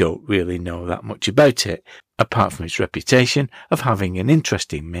 and I don't really know that much about it, apart from its reputation of having an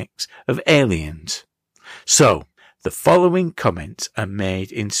interesting mix of aliens. So, the following comments are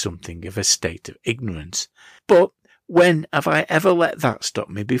made in something of a state of ignorance, but when have I ever let that stop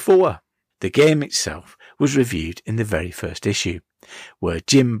me before? The game itself was reviewed in the very first issue, where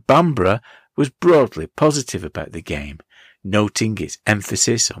Jim Bambra was broadly positive about the game, noting its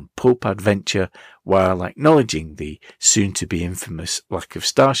emphasis on pulp adventure while acknowledging the soon-to-be infamous lack of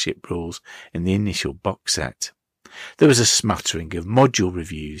starship rules in the initial box set. There was a smattering of module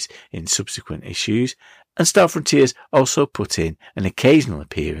reviews in subsequent issues, and Star Frontiers also put in an occasional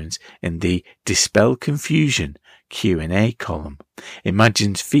appearance in the Dispel Confusion Q&A column,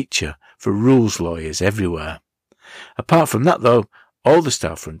 Imagine's feature for rules lawyers everywhere. Apart from that, though, all the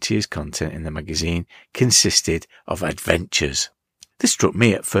Star Frontiers content in the magazine consisted of adventures. This struck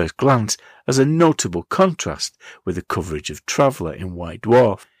me at first glance as a notable contrast with the coverage of Traveller in White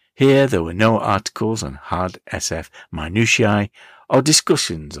Dwarf. Here there were no articles on hard SF minutiae or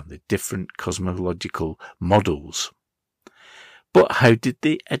discussions on the different cosmological models. But how did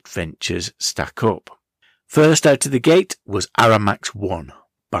the adventures stack up? First out of the gate was Aramax 1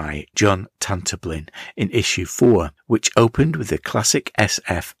 by John Tantablin in issue 4, which opened with a classic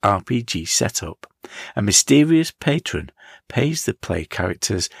SF RPG setup. A mysterious patron pays the play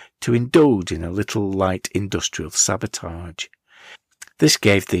characters to indulge in a little light industrial sabotage. This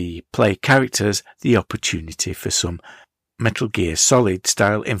gave the play characters the opportunity for some Metal Gear Solid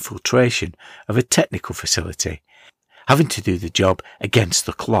style infiltration of a technical facility, having to do the job against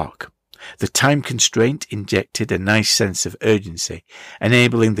the clock. The time constraint injected a nice sense of urgency,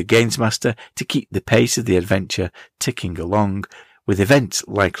 enabling the games master to keep the pace of the adventure ticking along, with events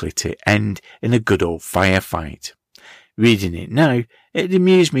likely to end in a good old firefight. Reading it now, it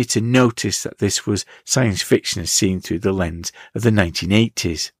amused me to notice that this was science fiction as seen through the lens of the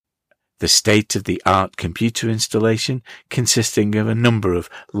 1980s. The state-of-the-art computer installation, consisting of a number of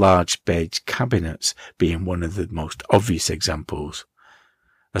large beige cabinets, being one of the most obvious examples.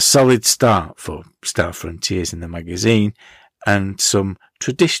 A solid start for Star Frontiers in the magazine, and some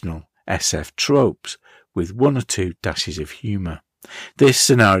traditional SF tropes with one or two dashes of humour. This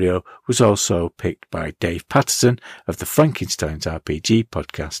scenario was also picked by Dave Patterson of the Frankenstein's RPG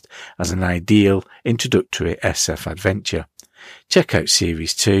podcast as an ideal introductory SF adventure. Check out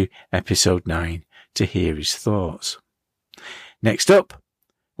Series 2, Episode 9 to hear his thoughts. Next up,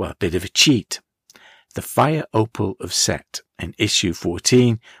 well, a bit of a cheat. The Fire Opal of Set in issue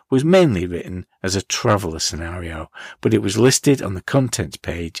 14 was mainly written as a Traveller scenario, but it was listed on the contents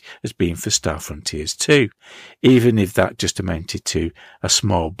page as being for Star Frontiers 2, even if that just amounted to a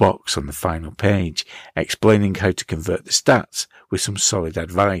small box on the final page, explaining how to convert the stats with some solid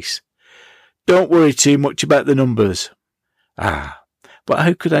advice. Don't worry too much about the numbers. But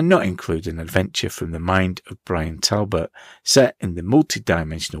how could I not include an adventure from the mind of Brian Talbot, set in the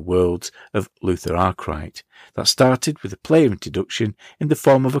multi-dimensional worlds of Luther Arkwright, that started with a player introduction in the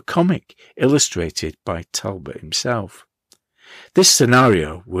form of a comic illustrated by Talbot himself. This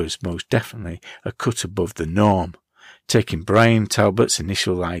scenario was most definitely a cut above the norm, taking Brian Talbot's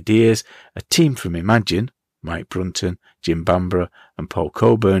initial ideas, a team from Imagine, Mike Brunton, Jim Bambra and Paul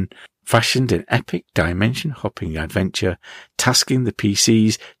Coburn, fashioned an epic dimension-hopping adventure, tasking the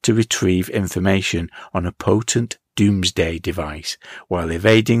PCs to retrieve information on a potent doomsday device, while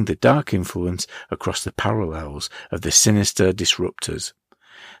evading the dark influence across the parallels of the sinister disruptors.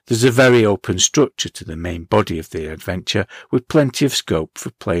 There's a very open structure to the main body of the adventure, with plenty of scope for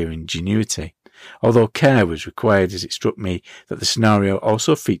player ingenuity, although care was required as it struck me that the scenario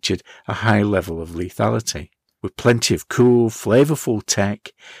also featured a high level of lethality. With plenty of cool, flavourful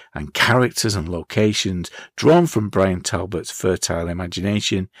tech and characters and locations drawn from Brian Talbot's fertile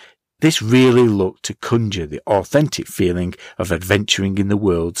imagination, this really looked to conjure the authentic feeling of adventuring in the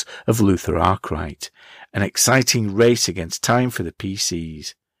worlds of Luther Arkwright, an exciting race against time for the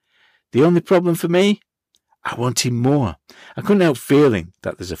PCs. The only problem for me? I wanted more. I couldn't help feeling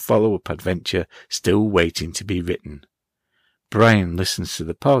that there's a follow-up adventure still waiting to be written. Brian listens to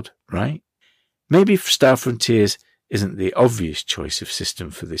the pod, right? Maybe Star Frontiers isn't the obvious choice of system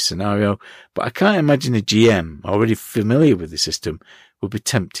for this scenario, but I can't imagine a GM already familiar with the system would be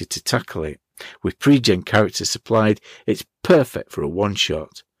tempted to tackle it. With pre-gen characters supplied, it's perfect for a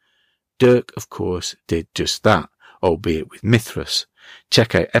one-shot. Dirk, of course, did just that, albeit with Mithras.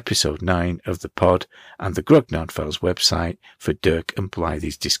 Check out episode 9 of the pod and the Grognard Files website for Dirk and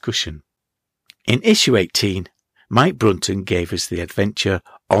Blythe's discussion. In issue 18, Mike Brunton gave us the adventure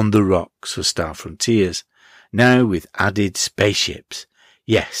On the Rocks for Star Frontiers, now with added spaceships.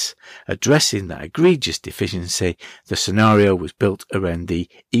 Yes, addressing that egregious deficiency, the scenario was built around the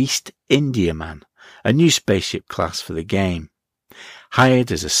East Indiaman, a new spaceship class for the game.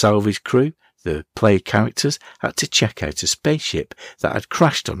 Hired as a salvage crew, the play characters had to check out a spaceship that had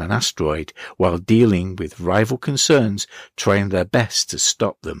crashed on an asteroid while dealing with rival concerns trying their best to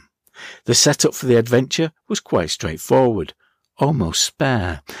stop them. The setup for the adventure was quite straightforward, almost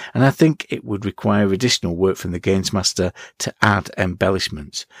spare, and I think it would require additional work from the Games Master to add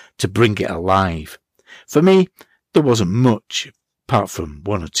embellishments, to bring it alive. For me, there wasn't much, apart from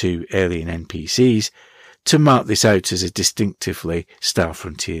one or two alien NPCs, to mark this out as a distinctively Star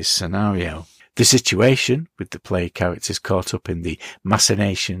Frontiers scenario. The situation, with the play characters caught up in the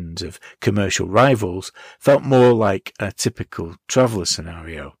machinations of commercial rivals, felt more like a typical Traveller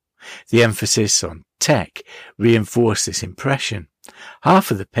scenario. The emphasis on tech reinforced this impression. Half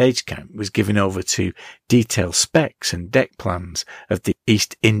of the page count was given over to detailed specs and deck plans of the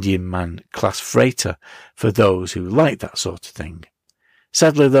East Indiaman class freighter for those who like that sort of thing.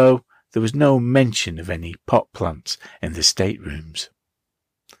 Sadly, though, there was no mention of any pot plants in the staterooms.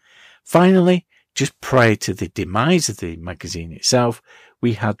 Finally, just prior to the demise of the magazine itself,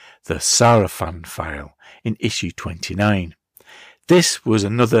 we had the Sarafan file in issue 29. This was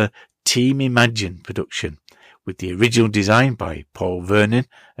another Team Imagine production, with the original design by Paul Vernon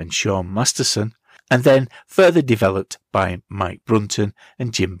and Sean Masterson, and then further developed by Mike Brunton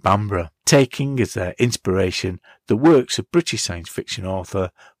and Jim Bambra, taking as their inspiration the works of British science fiction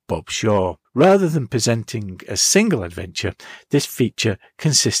author Bob Shaw. Rather than presenting a single adventure, this feature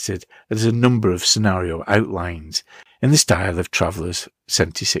consisted of a number of scenario outlines in the style of Traveller's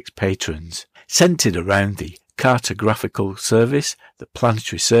 76 patrons, centred around the Cartographical Service, the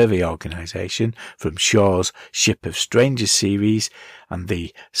planetary survey organisation from Shaw's Ship of Strangers series, and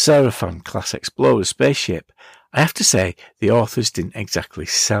the Sarafan class explorer spaceship. I have to say, the authors didn't exactly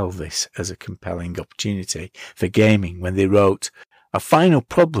sell this as a compelling opportunity for gaming when they wrote, "A final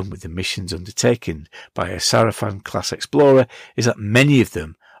problem with the missions undertaken by a Sarafan class explorer is that many of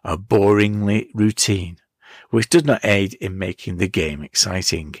them are boringly routine, which does not aid in making the game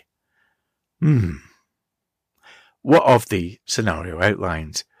exciting." What of the scenario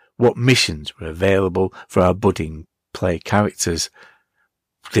outlines? What missions were available for our budding play characters?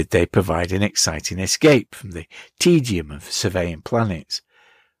 Did they provide an exciting escape from the tedium of surveying planets?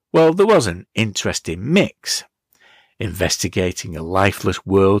 Well, there was an interesting mix. Investigating a lifeless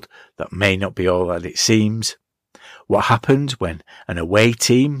world that may not be all that it seems. What happens when an away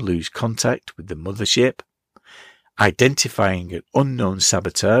team lose contact with the mothership? Identifying an unknown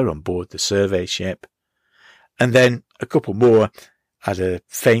saboteur on board the survey ship. And then a couple more had a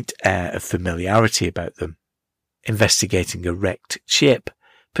faint air of familiarity about them. Investigating a wrecked ship,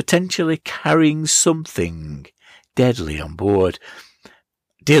 potentially carrying something deadly on board.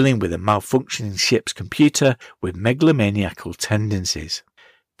 Dealing with a malfunctioning ship's computer with megalomaniacal tendencies.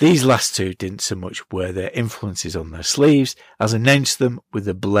 These last two didn't so much wear their influences on their sleeves as announce them with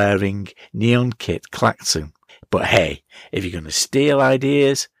a blaring neon kit klaxon. But hey, if you're going to steal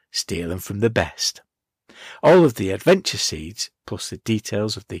ideas, steal them from the best. All of the adventure seeds, plus the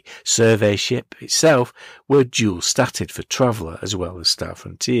details of the survey ship itself, were dual-statted for Traveller as well as Star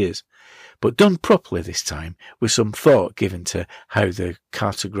Frontiers, but done properly this time, with some thought given to how the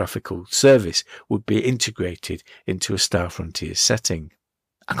cartographical service would be integrated into a Star Frontiers setting.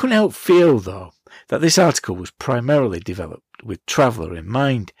 I couldn't help feel, though, that this article was primarily developed with Traveller in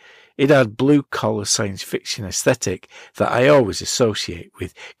mind. It had blue-collar science fiction aesthetic that I always associate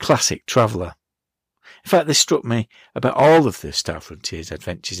with classic Traveller. In fact, this struck me about all of the Star Frontiers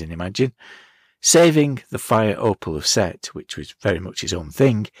adventures in Imagine. Saving the Fire Opal of Set, which was very much its own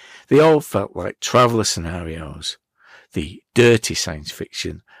thing, they all felt like Traveller scenarios. The dirty science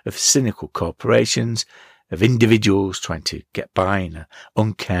fiction of cynical corporations, of individuals trying to get by in an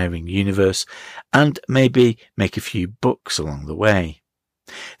uncaring universe, and maybe make a few bucks along the way.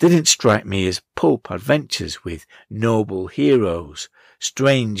 They didn't strike me as pulp adventures with noble heroes,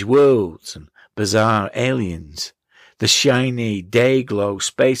 strange worlds, and bizarre aliens, the shiny day-glow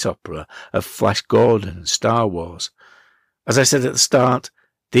space opera of Flash Gordon and Star Wars. As I said at the start,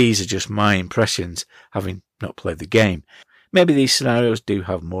 these are just my impressions, having not played the game. Maybe these scenarios do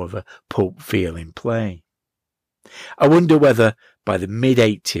have more of a pulp feel in play. I wonder whether by the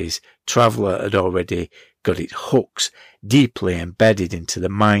mid-80s, Traveller had already got its hooks deeply embedded into the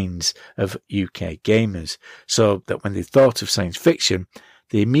minds of UK gamers, so that when they thought of science fiction,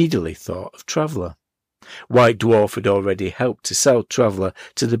 they immediately thought of Traveller. White Dwarf had already helped to sell Traveller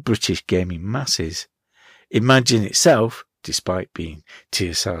to the British gaming masses. Imagine itself, despite being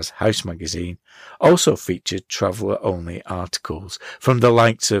TSR's house magazine, also featured Traveller-only articles from the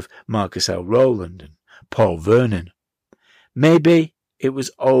likes of Marcus L. Rowland and Paul Vernon. Maybe it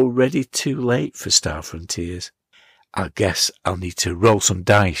was already too late for Star Frontiers. I guess I'll need to roll some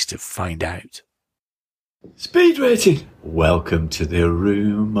dice to find out. Speed rating! Welcome to the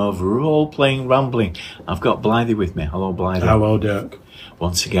room of role-playing rambling. I've got Blythe with me. Hello, Blythe. Hello, Dirk.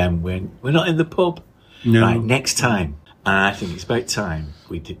 Once again, we're not in the pub. No. Right, next time, and I think it's about time,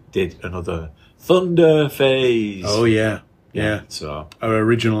 we did another Thunder phase. Oh, yeah. Yeah. So our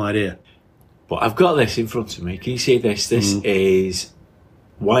original idea. But I've got this in front of me. Can you see this? This is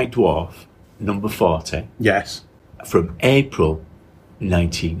White Dwarf, number 40. Yes. From April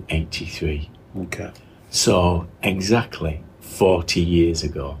 1983. Okay. So, exactly 40 years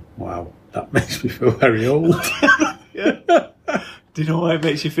ago. Wow. That makes me feel very old. Yeah. Do you know why it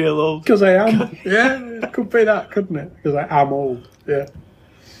makes you feel old? Because I am. Yeah, it could be that, couldn't it? Because I am old. Yeah.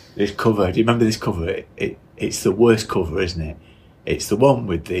 This cover, do you remember this cover? It's the worst cover, isn't it? It's the one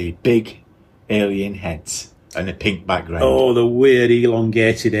with the big alien heads and a pink background. Oh, the weird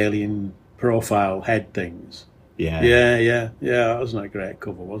elongated alien profile head things. Yeah. Yeah. That wasn't a great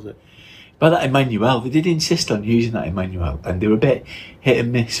cover, was it? But that Emmanuel, they did insist on using that Emmanuel, and they were a bit hit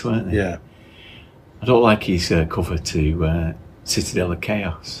and miss, weren't they? Yeah. I don't like his cover to Citadel of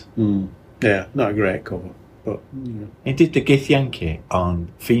Chaos. Yeah, not a great cover, but He did the Githyanki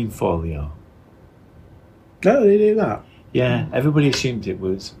on Fiend Folio. No, they do that. Yeah, everybody assumed it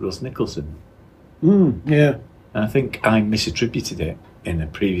was Russ Nicholson. Yeah. And I think I misattributed it in a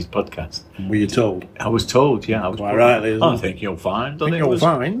previous podcast. Were you told? I was told, yeah. I was Quite rightly, isn't I it? think you'll find. I think you'll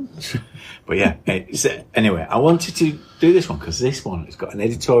find. But yeah, anyway, I wanted to do this one because this one has got an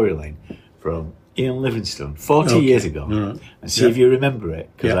editorial in from Ian Livingstone 40 years ago. Right. And see if you remember it,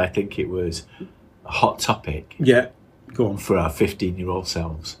 because I think it was a hot topic. Yeah, go on. For our 15-year-old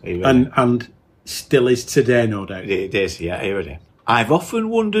selves. Are you ready? And still is today, no doubt. It is, yeah, here it is. I've often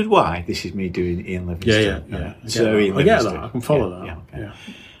wondered why. This is me doing Ian Livingstone. Yeah. I get that. I can follow that. Yeah, okay. Yeah.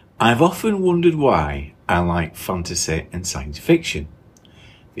 I've often wondered why I like fantasy and science fiction.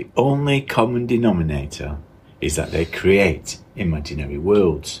 The only common denominator is that they create imaginary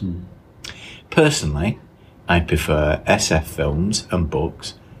worlds. Personally, I prefer SF films and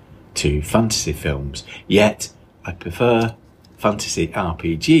books to fantasy films, yet I prefer fantasy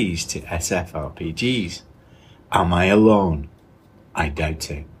RPGs to SF RPGs. Am I alone? I doubt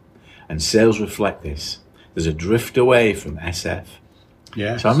it. And sales reflect this. There's a drift away from SF.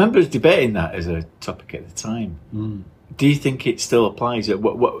 Yeah. So I remember us debating that as a topic at the time. Do you think it still applies?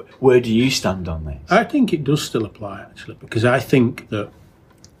 Where do you stand on this? I think it does still apply, actually, because I think that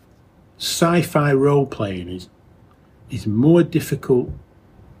sci-fi role-playing is more difficult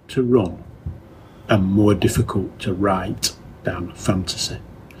to run and more difficult to write than fantasy.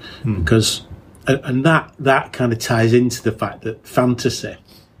 Because, and that kind of ties into the fact that fantasy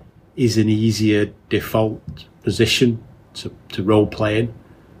is an easier default position to role-playing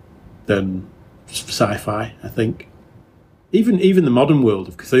than sci-fi, I think. Even the modern world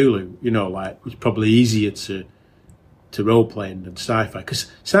of Cthulhu, it's probably easier to role-playing than sci-fi, because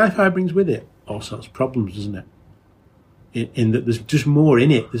sci-fi brings with it all sorts of problems, doesn't it? In that there's just more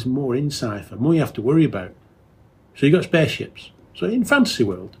in it. There's more in sci-fi, more you have to worry about. So you've got spaceships. So in fantasy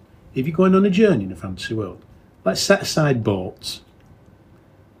world, if you're going on a journey in a fantasy world, let's set aside boats.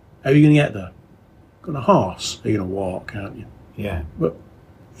 How are you going to get there? On a horse. You're going to walk, aren't you? Yeah. But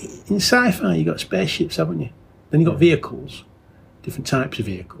in sci-fi, you've got spaceships, haven't you? Then you've got vehicles, different types of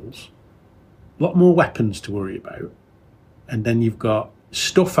vehicles, a lot more weapons to worry about. And then you've got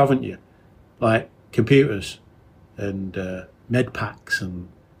stuff, haven't you? Like computers and med packs and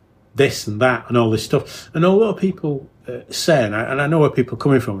this and that and all this stuff. And a lot of people say, and I know where people are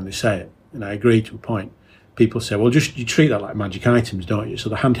coming from when they say it, and I agree to a point. People say, well, just you treat that like magic items, don't you? So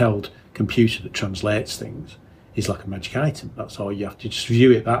the handheld computer that translates things is like a magic item. That's all. You have to just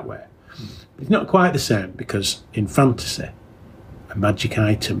view it that way. But it's not quite the same, because in fantasy, a magic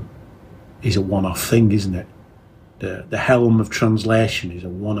item is a one-off thing, isn't it? The helm of translation is a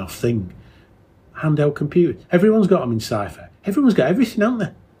one-off thing. handheld computers. Everyone's got them in sci-fi. Everyone's got everything, haven't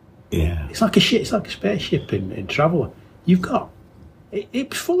they? Yeah. It's like a spaceship in Traveller. You've got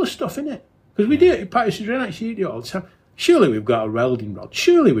it's full of stuff in it because we do it. Patterson Drenach, you do it all the time. Surely we've got a welding rod.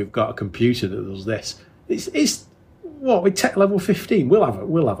 Surely we've got a computer that does this. It's what with tech level 15. We'll have a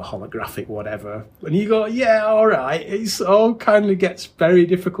holographic whatever. And you go, yeah, all right. It's all kind of gets very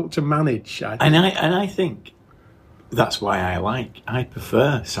difficult to manage. I think that's why I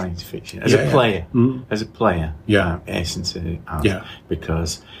prefer science fiction as a player. As a player, hasten to add,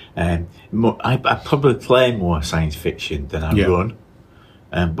 because I probably play more science fiction than I run,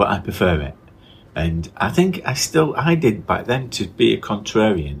 but I prefer it. And I think I did back then to be a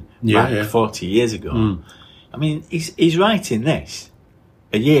contrarian 40 years ago. I mean, he's writing this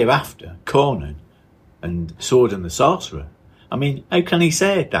a year after Conan and Sword and the Sorcerer. I mean, how can he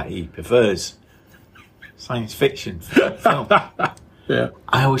say that he prefers science fiction film?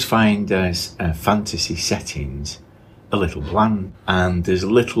 I always find fantasy settings a little bland, and there's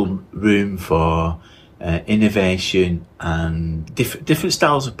little room for innovation and different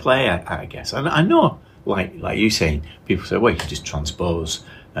styles of play, I guess. And I know, like you saying, people say, well, you can just transpose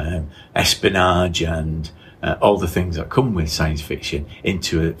espionage and all the things that come with science fiction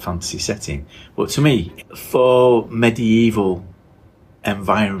into a fantasy setting. But to me, for medieval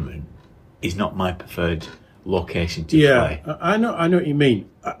environment is not my preferred location to play. I know what you mean.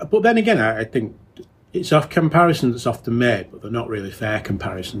 But then again, I think it's off comparisons that's often made, but they're not really fair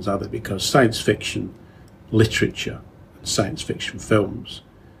comparisons, are they? Because science fiction literature and science fiction films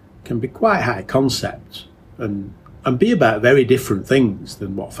can be quite high concept and be about very different things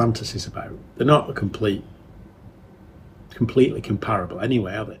than what fantasy's about. They're not completely comparable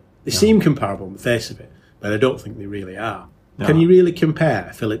anyway, are they? They seem comparable on the face of it, but I don't think they really are. No. Can you really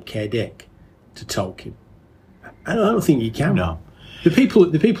compare Philip K. Dick to Tolkien? I don't think you can. No. The people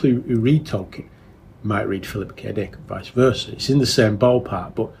who read Tolkien might read Philip K. Dick and vice versa. It's in the same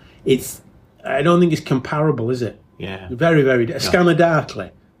ballpark, but I don't think it's comparable, is it? Yeah. Very, very... Scanner Darkly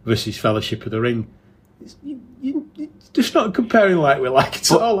versus Fellowship of the Ring. You're just not comparing like we like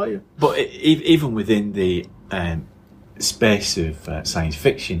it at all, are you? But even within the space of science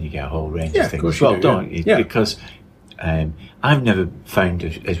fiction, you get a whole range of things as well, don't you? Yeah. Because I've never found,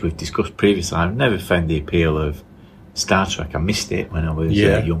 as we've discussed previously, I've never found the appeal of Star Trek. I missed it when I was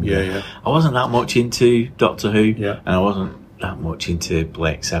younger. I wasn't that much into Doctor Who, and I wasn't that much into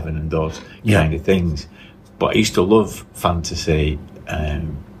Blake Seven and those kind of things. But I used to love fantasy,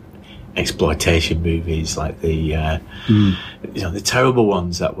 exploitation movies like the the terrible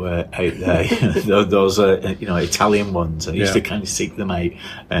ones that were out there. those Italian ones. I used to kind of seek them out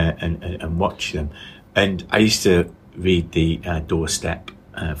and watch them. And I used to read the Doorstep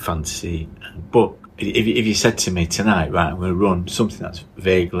fantasy book. If you said to me tonight, right, I'm going to run something that's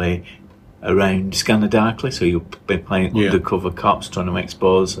vaguely around Scanner Darkly, so you'll be playing undercover cops trying to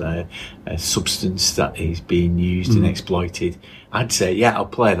expose a substance that is being used and exploited, I'd say, I'll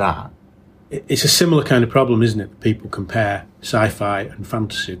play that. It's a similar kind of problem, isn't it? People compare sci-fi and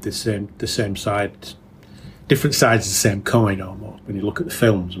fantasy, the same side, different sides of the same coin almost. When you look at the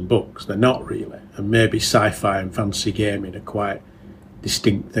films and books, they're not really. And maybe sci-fi and fantasy gaming are quite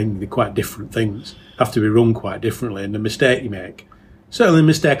distinct things. They're quite different things. Have to be run quite differently. And the mistake you make, certainly the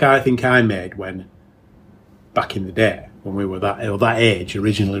mistake I think I made when, back in the day, when we were that age,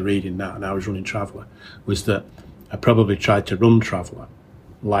 originally reading that, and I was running Traveller, was that I probably tried to run Traveller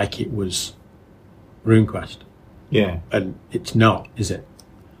like it was RuneQuest. Yeah. And it's not, is it?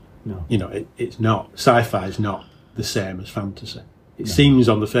 No. It's not. Sci-fi is not the same as fantasy. It seems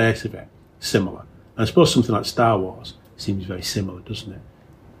on the face of it similar. And I suppose something like Star Wars seems very similar, doesn't it?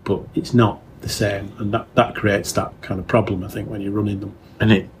 But it's not the same, and that creates that kind of problem, I think, when you're running them.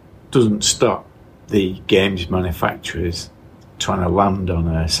 And it doesn't stop the games manufacturers trying to land on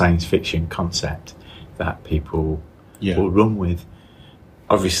a science fiction concept that people will run with.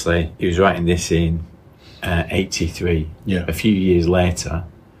 Obviously, he was writing this in 83. Yeah. A few years later,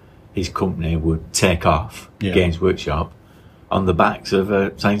 his company would take off, Games Workshop, on the backs of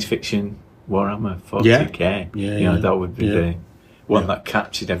a science fiction Warhammer 40k. That would be the one that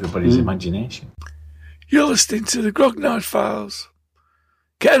captured everybody's imagination. You're listening to the Grognard Files.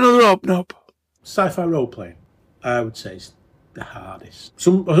 Get another hobnob. Sci-fi role-playing, I would say, is the hardest.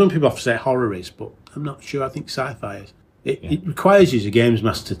 Some people often say horror is, but I'm not sure. I think sci-fi is. It requires you as a games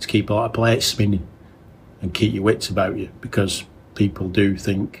master to keep a lot of plates spinning and keep your wits about you, because people do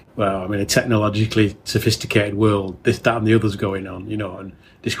think, well, I'm in a technologically sophisticated world, this, that and the other's going on, and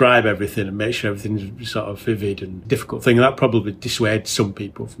describe everything and make sure everything's sort of vivid and difficult thing. And that probably dissuades some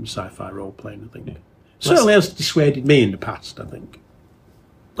people from sci-fi role-playing, I think. Yeah. Certainly has dissuaded me in the past, I think.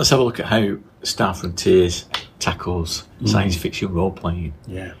 Let's have a look at how Star Frontiers tackles science fiction role playing.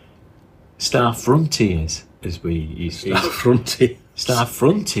 Yeah. Star Frontiers, as we used to. Star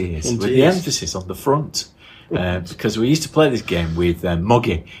Frontiers, with the emphasis on the front. Because we used to play this game with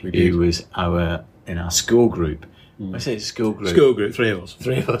Moggy, who was in our school group. I say school group. School group, three of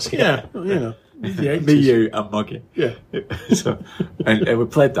us. Yeah. You know. Me, you, and Moggy. Yeah. So, and we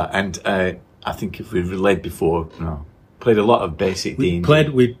played that, and I think if we've relayed before, played a lot of basic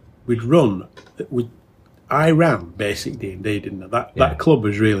D&D. I ran basic D&D, didn't I? That club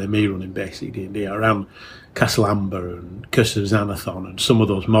was really me running basic D&D. I ran Castle Amber and Curse of Xanathon and some of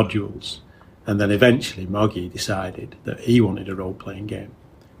those modules. And then eventually Moggy decided that he wanted a role-playing game.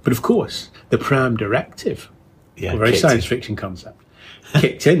 But of course, the prime directive, a very science fiction concept,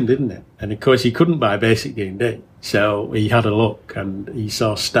 kicked in, didn't it? And of course, he couldn't buy basic D&D. So he had a look and he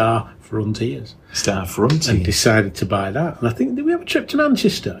saw Star Frontiers. And decided to buy that. And I think, did we have a trip to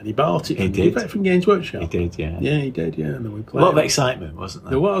Manchester? And he bought it. He did. From Games Workshop. He did, yeah. Yeah, he did, yeah. And then we played. A lot of excitement, wasn't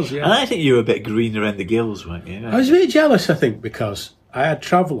there? There was, yeah. And I think you were a bit green around the gills, weren't you? I was a bit jealous, I think, because I had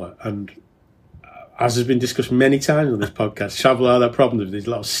Traveller, and as has been discussed many times on this podcast, Traveller had that problem with these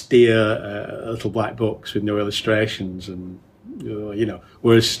little steer little black books with no illustrations, and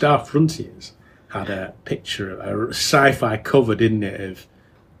whereas Star Frontiers had a picture, a sci-fi cover, didn't it, of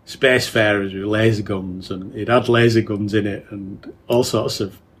spacefarers with laser guns, and it had laser guns in it, and all sorts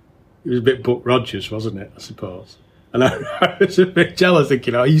of. It was a bit Buck Rogers, wasn't it? I suppose. And I was a bit jealous,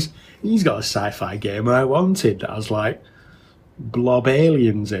 thinking, he's got a sci-fi game I wanted that has like blob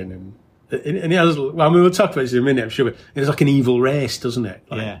aliens in, and it has. Well, we'll talk about this in a minute, I'm sure. But it's like an evil race, doesn't it?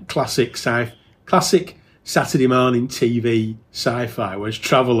 Like classic Saturday morning TV sci-fi, whereas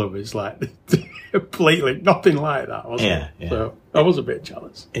Traveller was like completely nothing like that, wasn't it? Yeah. So I was a bit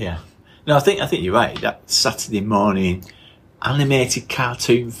jealous. Yeah. No, I think you're right. That Saturday morning animated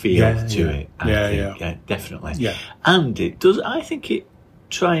cartoon feel to it. I think, definitely. Yeah. And it does. I think it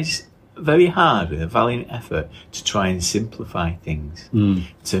tries very hard with a valiant effort to try and simplify things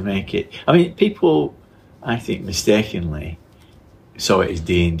to make it. I mean, people, I think, mistakenly saw it as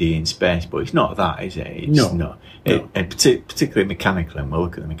D&D in space, but it's not that, is it? It's not. And particularly mechanically, and we'll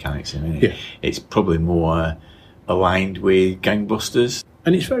look at the mechanics in a minute. Yeah. It's probably more aligned with Gangbusters.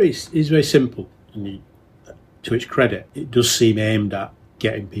 And it's very simple. And to its credit, it does seem aimed at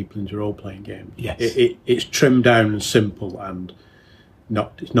getting people into role-playing games. Yes. It's trimmed down and simple, and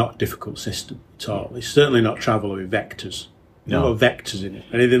it's not a difficult system at all. It's certainly not Traveller with vectors. No vectors in it.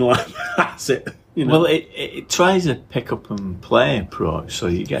 Anything like that. That's it. Well, it tries a pick-up-and-play approach, so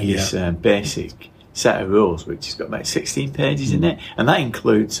you get this basic set of rules, which has got about 16 pages in it, and that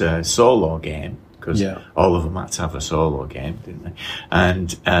includes a solo game, because all of them had to have a solo game, didn't they?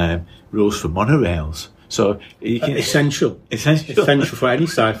 And rules for monorails. So you can essential for any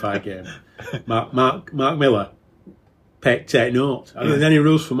sci-fi game. Mark Miller, take note. I don't think any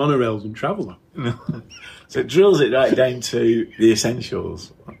rules for monorails in Traveller. No. So it drills it right down to the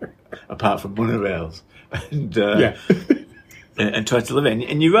essentials, apart from monorails, and and try to live it.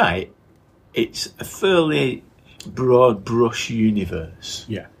 And you're right, it's a fairly broad brush universe.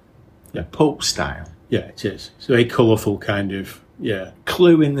 Yeah. Pulp style. Yeah, it is. It's a very colourful kind of. Yeah.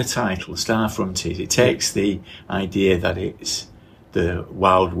 Clue in the title, Star Frontiers. It takes the idea that it's the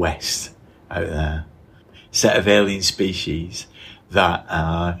Wild West out there. Set of alien species that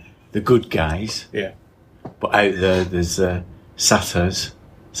are the good guys. Yeah. But out there's satyrs.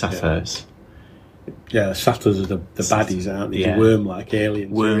 Yeah, satyrs are the baddies, aren't they? The worm-like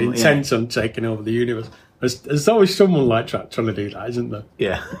aliens who are intent on taking over the universe. There's always someone like trying to do that, isn't there?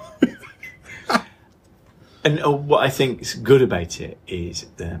 Yeah. And what I think is good about it is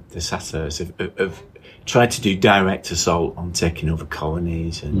the satyrs have tried to do direct assault on taking over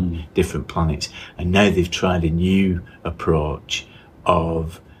colonies and different planets, and now they've tried a new approach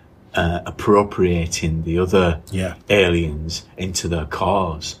of appropriating the other aliens into their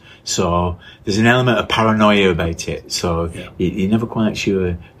cause. So there's an element of paranoia about it, so you're never quite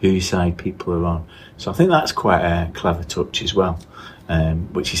sure whose side people are on. So I think that's quite a clever touch as well,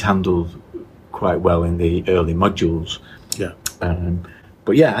 which is handled quite well in the early modules. Yeah.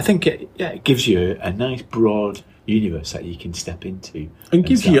 But yeah, I think it gives you a nice broad universe that you can step into. And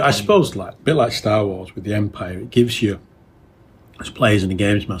gives you, I suppose, like a bit like Star Wars with the Empire, it gives you, as players and a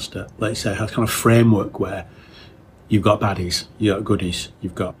games master, let's say, has kind of framework where you've got baddies, you've got goodies, you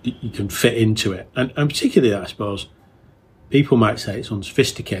can fit into it. And particularly, I suppose, people might say it's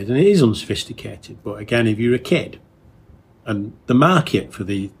unsophisticated, and it is unsophisticated, but again, if you're a kid, and the market for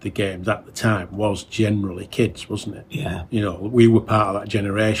the games at the time was generally kids, wasn't it? Yeah. We were part of that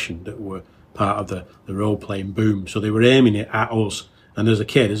generation that were part of the role-playing boom. So they were aiming it at us And as a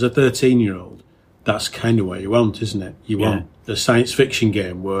kid, as a 13-year-old, that's kind of what you want, isn't it? You want a science fiction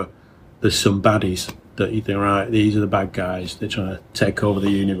game where there's some baddies that you think, right, these are the bad guys, they're trying to take over the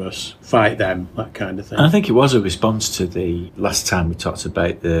universe, fight them, that kind of thing. And I think it was a response to the last time we talked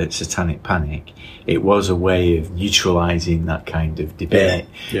about the satanic panic. It was a way of neutralising that kind of debate,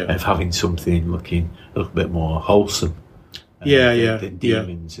 of having something looking a little bit more wholesome. Than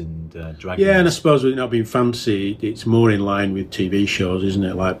demons and dragons. Yeah, and I suppose with it not being fancy, it's more in line with TV shows, isn't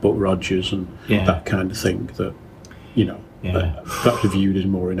it? Like Buck Rogers and that kind of thing that, that's viewed as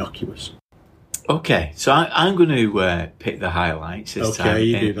more innocuous. Okay, so I'm going to pick the highlights this time. Okay,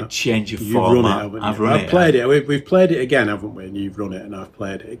 you do that. Change of You've format. run it, haven't you? I've run it. I've played it. We've played it again, haven't we? And you've run it, and I've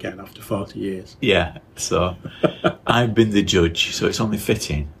played it again after 40 years. Yeah, so I've been the judge, so it's only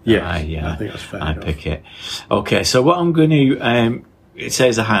fitting. I think that's fair I enough. pick it. Okay, so what I'm going to... it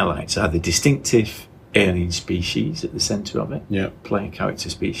says the highlights are the distinctive alien species at the centre of it. Yeah. Player character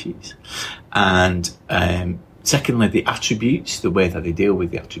species. And... secondly, the attributes, the way that they deal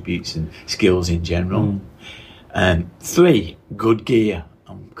with the attributes and skills in general. 3, good gear.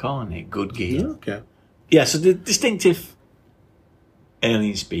 I'm calling it good gear. Okay. Yeah, so the distinctive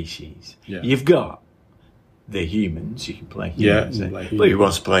alien species. Yeah. You've got the humans, you can play humans. you can play humans. But you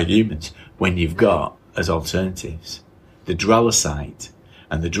want to play humans when you've got, as alternatives, the Drellicite.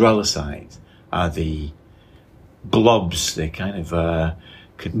 And the Drellicite are the blobs. They kind of...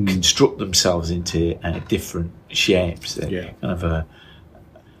 construct themselves into different shapes. They're kind of a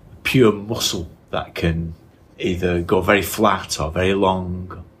pure muscle that can either go very flat or very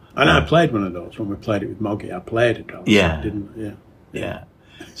long. And I played one of those when we played it with Moggy. I played it, didn't I? Yeah.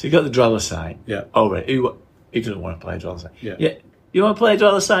 So you got the Drellicite. Yeah. Oh, right. Who doesn't want to play Drellicite? Yeah. You want to play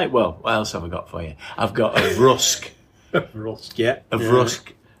Drellicite? Well, what else have I got for you? I've got a Rusk. Rusk, yeah.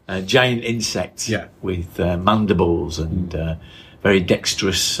 Rusk, a giant insect with mandibles and... very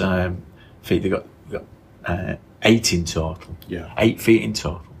dexterous feet. They've got 8 in total. Yeah. 8 feet in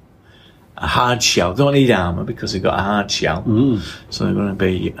total. A hard shell. Don't need armour because they've got a hard shell. So they're going to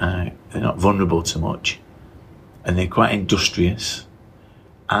be... they're not vulnerable to much. And they're quite industrious.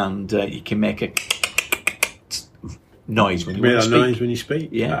 And you can make a noise when you want to speak. Noise when you speak.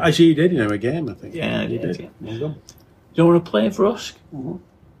 Yeah. Actually, you did in our game, I think. Yeah, you did. Yeah. Well done. Don't want to play a Rusk?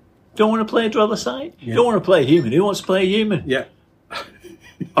 Don't want to play a Drellicite? Yeah. Don't want to play a human? Who wants to play a human? Yeah.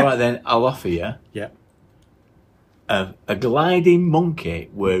 All right, then, I'll offer you a gliding monkey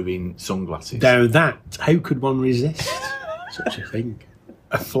wearing sunglasses. Now that, how could one resist such a thing?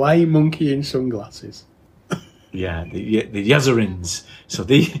 A flying monkey in sunglasses. Yeah, the Yazarins. So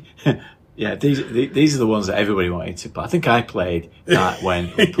these are the ones that everybody wanted to play. I think I played that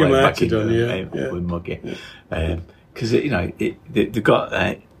when we played back with Muggy. Because, they've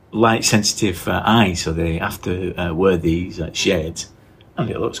got light sensitive eyes, so they have to wear these shades. And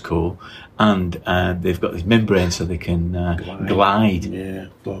it looks cool. And they've got this membrane so they can glide. Yeah,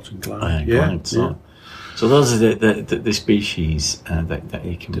 float and glide. Glide. So those are the species that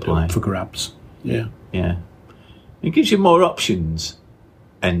you can play. For grabs. Yeah. Yeah. It gives you more options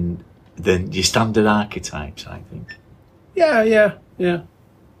than your standard archetypes, I think. Yeah.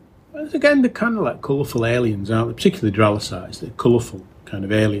 Again, they're kind of like colourful aliens, aren't they? Particularly Drellicites. They're colourful kind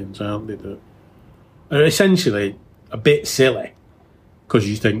of aliens, aren't they? That are essentially a bit silly. Because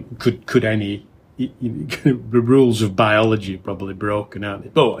you think, could any... the rules of biology are probably broken, aren't they?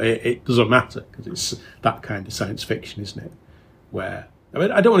 But it doesn't matter, because it's that kind of science fiction, isn't it? Where... I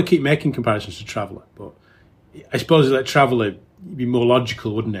mean, I don't want to keep making comparisons to Traveller, but I suppose like Traveller, it'd be more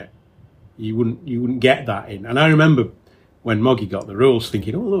logical, wouldn't it? You wouldn't get that in. And I remember when Moggy got the rules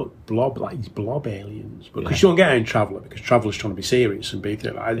thinking, oh, look, these blob aliens. Because you don't get it in Traveller, because Traveller's trying to be serious and be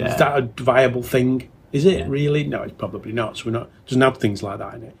like, is that a viable thing? Is it really? No, it's probably not. So it doesn't have things like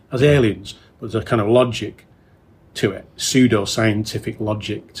that in it. As aliens, but there's a kind of logic to it, pseudo-scientific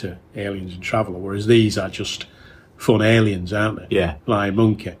logic to aliens and Traveller, whereas these are just fun aliens, aren't they? Yeah. Flying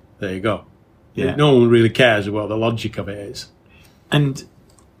monkey. There you go. Yeah. No one really cares what the logic of it is. And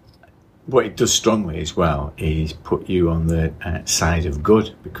what it does strongly as well is put you on the side of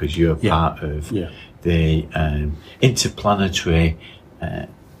good, because you're part of the interplanetary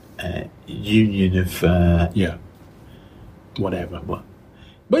union of whatever.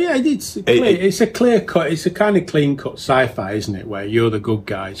 But yeah, it's a clear cut. It's a kind of clean cut sci-fi, isn't it? Where you're the good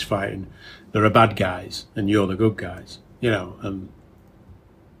guys fighting, there are bad guys, and you're the good guys. And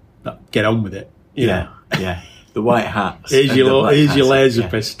get on with it. Yeah. The white hats. Here's your laser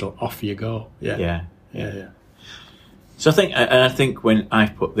pistol. Off you go. Yeah. So I think when I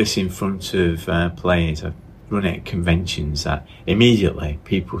put this in front of players, I've run it at conventions, that immediately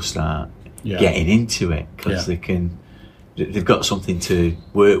people start getting into it, because they can they've got something to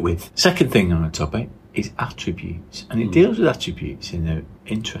work with. Second thing on the topic is attributes, and it deals with attributes in an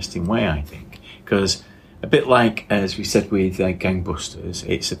interesting way, I think, because a bit like, as we said with Gangbusters,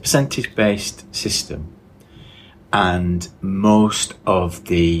 it's a percentage-based system, and most of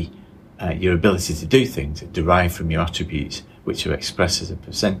the your ability to do things are derived from your attributes, which are expressed as a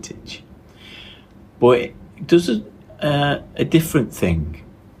percentage. But it does a different thing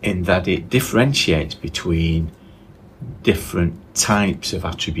in that it differentiates between different types of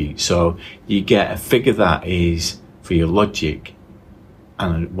attributes. So you get a figure that is for your logic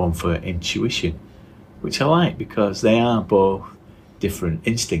and one for intuition, which I like because they are both different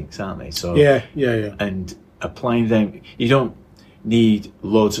instincts, aren't they? So yeah. And applying them, you don't need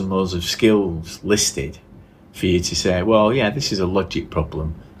loads and loads of skills listed for you to say, well, yeah, this is a logic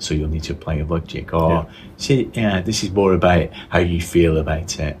problem, so you'll need to apply your logic. Or, this is more about how you feel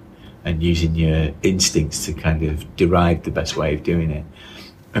about it and using your instincts to kind of derive the best way of doing it.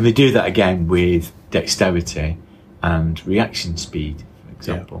 And they do that again with dexterity and reaction speed, for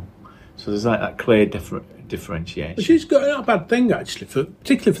example. So there's like that clear differentiation. Which is not a bad thing, actually,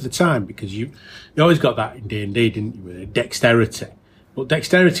 particularly for the time, because you always got that in D&D, didn't you, with dexterity. But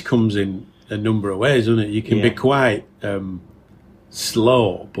dexterity comes in a number of ways, doesn't it? You can be quite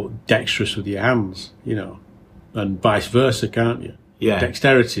slow, but dexterous with your hands, and vice versa, can't you? Yeah.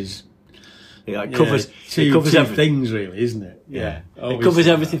 Dexterity's it covers two everything. Things, really, isn't it? Yeah. It covers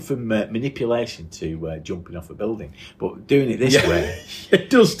everything from manipulation to jumping off a building. But doing it this way...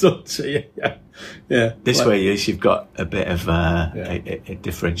 It does, doesn't it? Yeah. This way, you've got a bit of a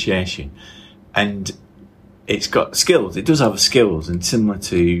differentiation. And it's got skills. It does have skills, and similar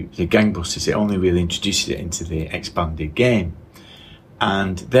to the Gangbusters, it only really introduces it into the expanded game.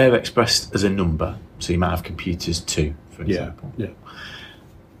 And they're expressed as a number. So you might have computers 2, for example. Yeah.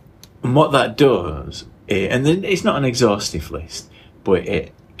 And what that does, and then it's not an exhaustive list, but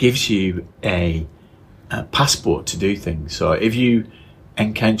it gives you a passport to do things. So if you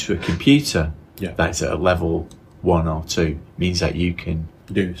encounter a computer that's at a level 1 or 2, means that you can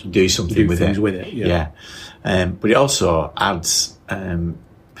do something with it. Yeah. But it also adds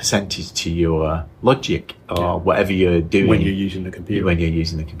percentage to your logic or whatever you're doing when you're using the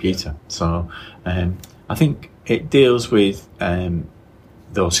computer. So I think it deals with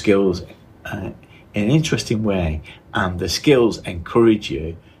those skills in an interesting way, and the skills encourage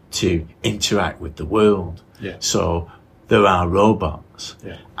you to interact with the world. So there are robots,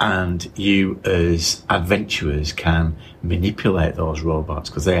 and you as adventurers can manipulate those robots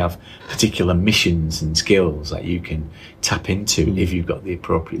because they have particular missions and skills that you can tap into if you've got the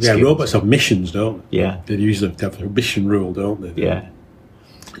appropriate skills. Robots have missions, don't they? Yeah. They usually have a mission rule, don't they? Yeah.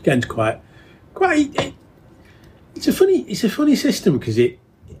 Again, it's quite it's a funny system because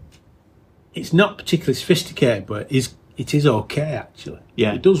it's not particularly sophisticated, but it is okay, actually.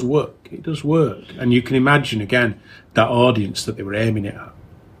 Yeah. It does work. And you can imagine, again, that audience that they were aiming it at,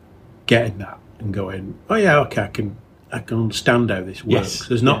 getting that and going, oh yeah, okay, I can understand how this works. Yes.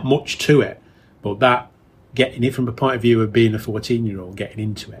 There's not much to it, but that, getting it from a point of view of being a 14-year-old, getting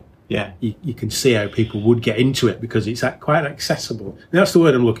into it. Yeah. You can see how people would get into it because it's quite accessible. And that's the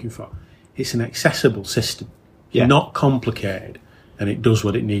word I'm looking for. It's an accessible system. Not complicated, and it does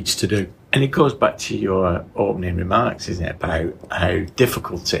what it needs to do. And it goes back to your opening remarks, isn't it, about how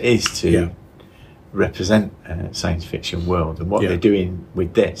difficult it is to represent a science fiction world. And what they're doing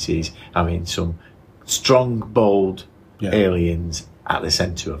with this is having some strong, bold aliens at the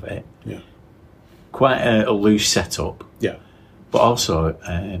centre of it. Yeah. Quite a loose setup. Yeah. But also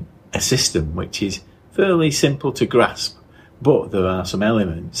a system which is fairly simple to grasp. But there are some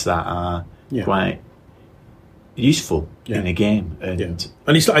elements that are quite useful in a game. And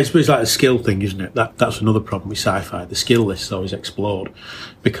it's I suppose like a skill thing, isn't it? That's another problem with sci-fi. The skill list always explode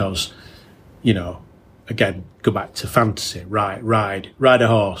because, again, go back to fantasy. Ride a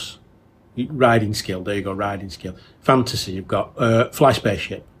horse. Riding skill. There you go, riding skill. Fantasy, you've got fly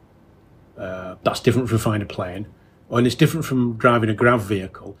spaceship. That's different from flying a plane. And it's different from driving a grav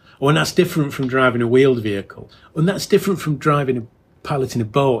vehicle. And that's different from driving a wheeled vehicle. And that's different from piloting a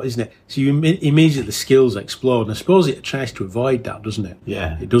boat, isn't it? So you immediately the skills explode, and I suppose it tries to avoid that, doesn't it?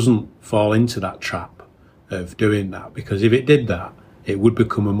 Yeah. It doesn't fall into that trap of doing that, because if it did that, it would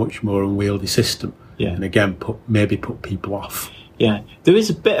become a much more unwieldy system. Yeah. And again, maybe put people off. Yeah, there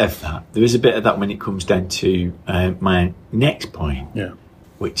is a bit of that. There is a bit of that when it comes down to my next point,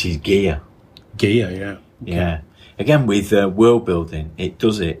 which is gear. Gear, yeah. Okay. Yeah. Again, with world building, it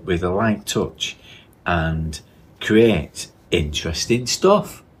does it with a light touch and creates interesting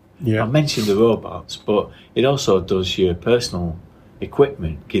stuff. I mentioned the robots, but it also does your personal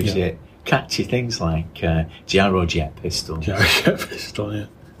equipment, gives it catchy things like gyro jet pistols. Gyro jet pistol, yeah.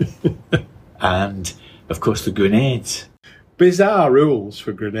 And, of course, the grenades. Bizarre rules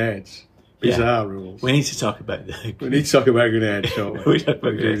for grenades. Bizarre rules. We need to talk about We need to talk about grenades, don't we? We talk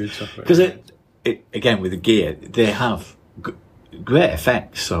about grenades. Because, again, with the gear, they have great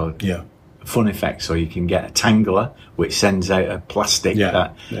effects. So fun effects. So you can get a tangler, which sends out a plastic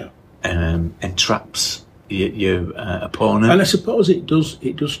that entraps your opponent. And I suppose it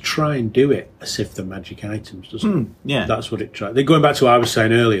does try and do it as if they're magic items, doesn't it? Yeah. That's what it tries. They're going back to what I was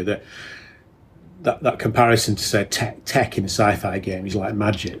saying earlier, that comparison to, say, tech in a sci-fi game is like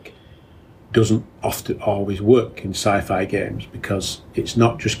magic. Doesn't often always work in sci-fi games because it's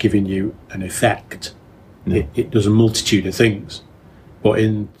not just giving you an effect. No. It does a multitude of things. But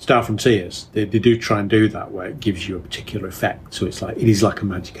in Star Frontiers, they do try and do that where it gives you a particular effect. So it is like a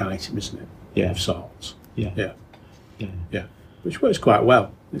magic item, isn't it? Yeah. Of sorts. Yeah. Which works quite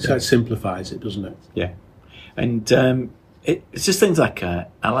well. It simplifies it, doesn't it? Yeah. And it's just things like I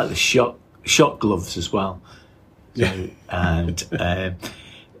like the shot gloves as well. So, Yeah. And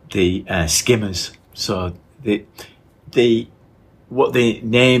the skimmers. So what they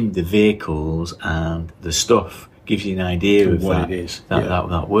name the vehicles and the stuff gives you an idea of what that, it is.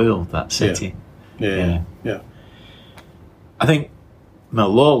 that world, that setting. Yeah. I think my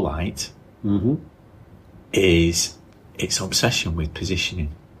low light Mm-hmm. is its obsession with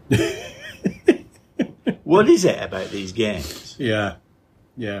positioning. What is it about these games? Yeah.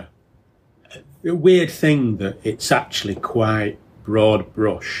 A weird thing that it's actually quite broad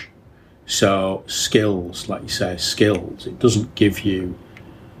brush. So skills, like you say, it doesn't give you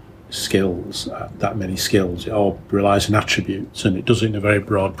skills, that many skills. It all relies on attributes, and it does it in a very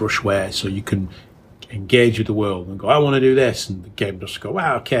broad brush way. So you can engage with the world and go, I want to do this, and the game just go,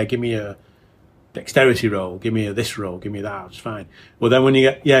 wow, okay, give me a dexterity roll, give me this roll, give me that, it's fine. Well, then when you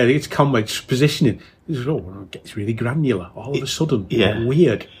get, it's combat positioning, it gets really granular all of a sudden.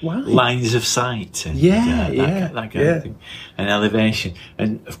 Weird. Why? Lines of sight. And, that kind of thing. And elevation.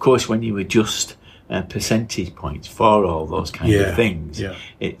 And, of course, when you adjust percentage points for all those kind of things,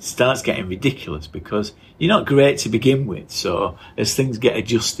 it starts getting ridiculous because you're not great to begin with. So as things get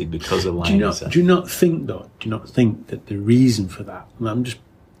adjusted because of lines of sight. Do you not think that the reason for that, and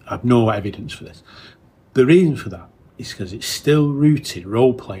I've no evidence for this, the reason for that is because it's still rooted,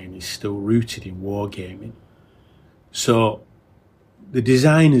 role-playing is still rooted in wargaming. So the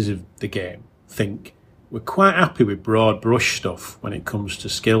designers of the game think we're quite happy with broad brush stuff when it comes to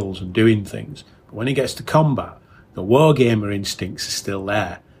skills and doing things. But when it gets to combat, the wargamer instincts are still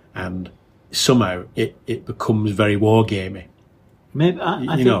there, and somehow it becomes very wargamey. Maybe,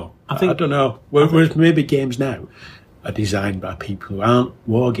 I don't know. Whereas maybe games now are designed by people who aren't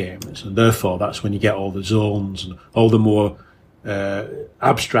wargamers, and therefore that's when you get all the zones and all the more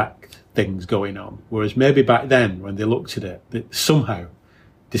abstract things going on. Whereas maybe back then, when they looked at it, that somehow,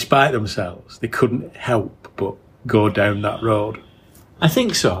 despite themselves, they couldn't help but go down that road. I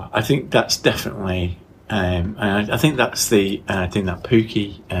think so. I think that's definitely. I think that's the thing that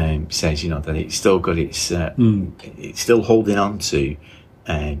Pookie says. That it's still got its. It's still holding on to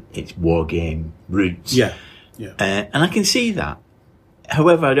its war game roots. Yeah. And I can see that.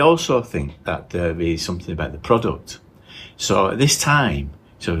 However, I also think that there is something about the product. So at this time,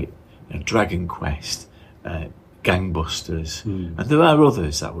 Dragon Quest, Gangbusters, and there are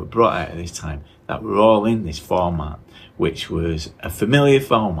others that were brought out at this time that were all in this format, which was a familiar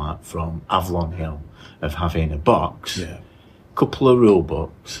format from Avalon Hill of having a box, couple of rule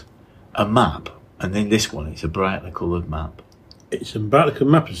books, a map, and then this one, it's a brightly coloured map. It's a brightly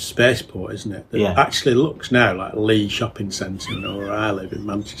map of a spaceport, isn't it? That actually looks now like Lee Shopping Centre, where I live in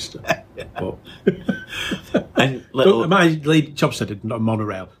Manchester. But and my Lee Shopping Centre did not have a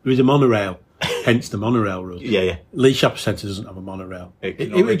monorail. There is a monorail, hence the monorail rule. Lee Shopping Centre doesn't have a monorail. It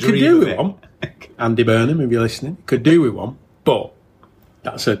could do with one. Andy Burnham, if you're listening, it could do with one. But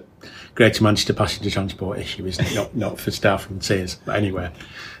that's a Greater Manchester passenger transport issue, isn't it? Not for Star Frontiers. But anyway.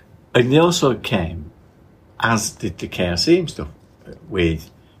 And they also came, as did the KRC and stuff, with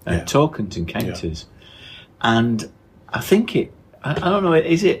tokens and counters. And I think I don't know,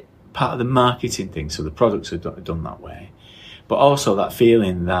 is it part of the marketing thing? So the products are done that way. But also that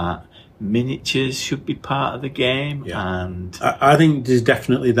feeling that miniatures should be part of the game. And I think there's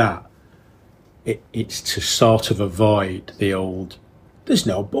definitely that. It's to sort of avoid the old, there's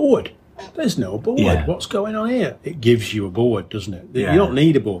no board. What's going on here? It gives you a board, doesn't it? You don't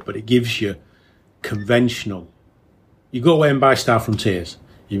need a board, but it gives you conventional. You go away and buy Star Frontiers.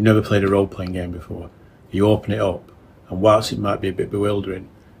 You've never played a role-playing game before. You open it up, and whilst it might be a bit bewildering,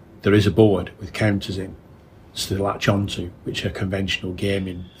 there is a board with counters in. to latch onto, which are conventional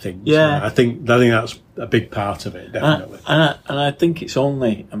gaming things. Yeah. And I think that's a big part of it, definitely. And I think it's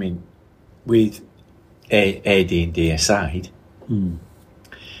only, I mean, with AD&D aside,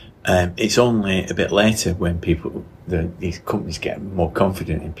 it's only a bit later when these companies get more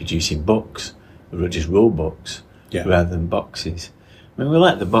confident in producing books, or just rule books, rather than boxes. I mean, we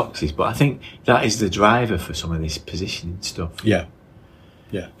like the boxes, but I think that is the driver for some of this positioning stuff. Yeah,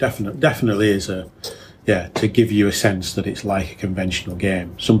 definitely is to give you a sense that it's like a conventional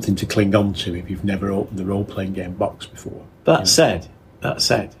game, something to cling on to if you've never opened the role-playing game box before. That said,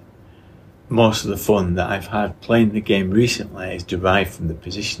 most of the fun that I've had playing the game recently is derived from the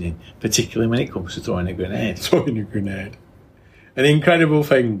positioning, particularly when it comes to throwing a grenade. An incredible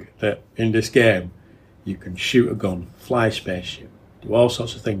thing that in this game, you can shoot a gun, fly a spaceship, do all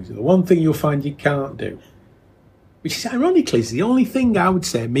sorts of things. The one thing you'll find you can't do, which is ironically is the only thing I would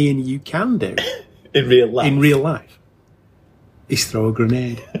say me and you can do in real life, is throw a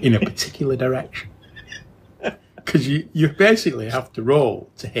grenade in a particular direction. Because you basically have to roll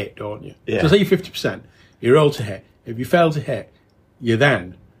to hit, don't you? Yeah. So say you're 50%, you roll to hit. If you fail to hit, you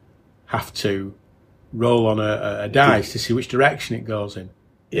then have to roll on a dice to see which direction it goes in.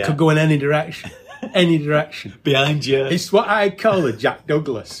 It could go in any direction. Any direction. Behind you. It's what I call a Jack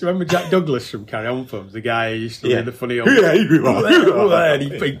Douglas. Remember Jack Douglas from Carry On Films? The guy who used to be the funny old... and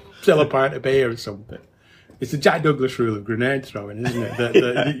he'd sell a pint of beer or something. It's the Jack Douglas rule of grenade throwing, isn't it?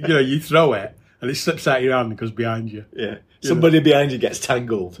 That you throw it and it slips out of your hand and goes behind you. Yeah. Somebody behind you gets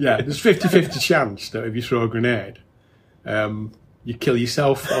tangled. Yeah, there's 50-50 chance that if you throw a grenade, you kill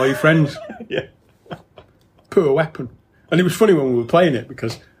yourself or your friends. Yeah. Poor weapon. And it was funny when we were playing it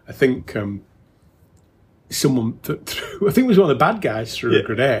because I think... someone I think it was one of the bad guys threw a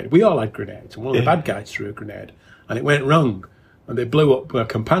grenade. We all had grenades, and one of the bad guys threw a grenade, and it went wrong, and they blew up a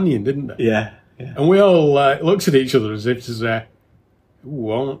companion, didn't they? Yeah. And we all looked at each other as if to say,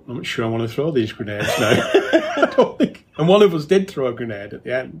 I'm not sure I want to throw these grenades now. I don't think. And one of us did throw a grenade at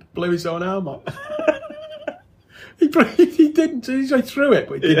the end, blew his own arm off. He didn't. He threw it,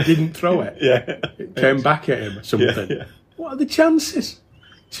 but he didn't throw it. Yeah. It came back at him or something. Yeah. What are the chances?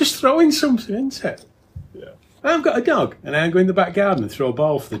 Just throwing something, isn't it? I've got a dog, and I go in the back garden and throw a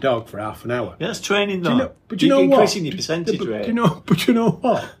ball for the dog for half an hour. Yeah, that's training, though. Do you know what? Increasing your percentage rate. But you know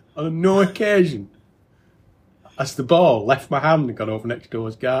what? On no occasion has the ball left my hand and gone over next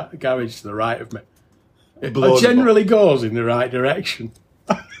door's garage to the right of me. It generally goes in the right direction.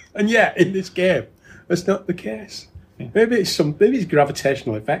 And yet, in this game, that's not the case. Yeah. Maybe it's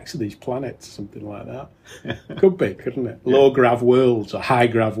gravitational effects of these planets, something like that. Could be, couldn't it? Low grav worlds or high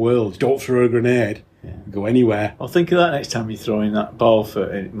grav worlds. Don't throw a grenade. Yeah. Go anywhere. Well, think of that next time you're throwing that ball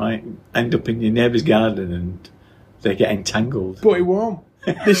for it might end up in your neighbour's garden and they get entangled. But it won't.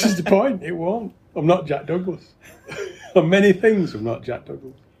 This is the point. It won't. I'm not Jack Douglas. On many things, I'm not Jack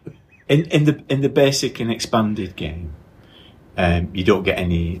Douglas. In the basic and expanded game, you don't get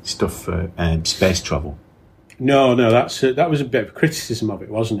any stuff for space travel. No, that was a bit of criticism of it,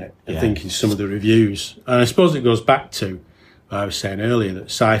 wasn't it? I think in some of the reviews, and I suppose it goes back to what I was saying earlier that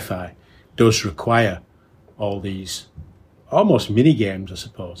sci-fi does require all these almost mini games, I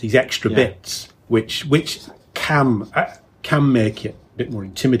suppose, these extra bits, which can make it a bit more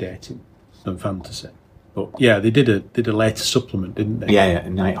intimidating than fantasy. But they did a later supplement, didn't they? Yeah,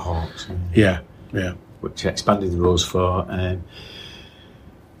 Nighthawks. Yeah. Which expanded the rules for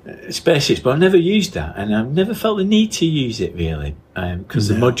spaceships, but I've never used that, and I've never felt the need to use it really, because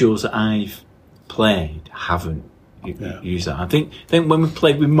the modules that I've played haven't used that. I think when we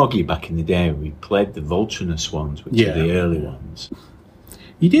played with Moggy back in the day, we played the Voltronus ones, which are the early ones.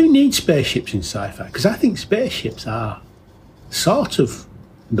 You do need spaceships in sci-fi, because I think spaceships are sort of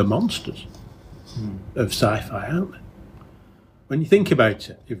the monsters of sci-fi, aren't they? When you think about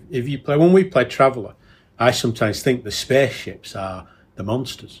it, if you play, when we play Traveller, I sometimes think the spaceships are the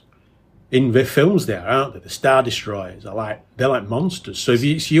monsters. In the films they are, aren't they? The Star Destroyers they're like monsters. So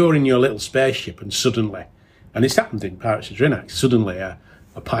if you're in your little spaceship and suddenly, and it's happened in Pirates of Drinax, suddenly a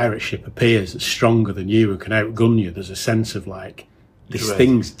pirate ship appears that's stronger than you and can outgun you, there's a sense of like, this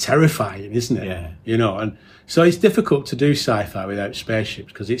thing's terrifying, isn't it? Yeah. You know, and so it's difficult to do sci-fi without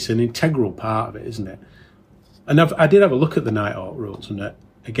spaceships because it's an integral part of it, isn't it? And I did have a look at the Nighthawk rules, and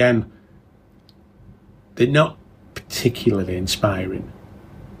again, they're not particularly inspiring.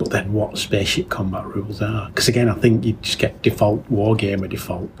 But then what spaceship combat rules are? Because again, I think you just get default wargamer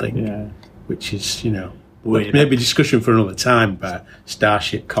default thing, which is, maybe discussion for another time about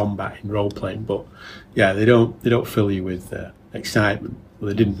starship combat in role playing. But they don't fill you with excitement. Well,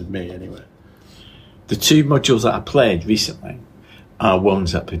 they didn't with me anyway. The two modules that I played recently, are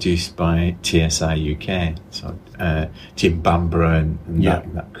ones that are produced by TSI UK, so Jim Bamber and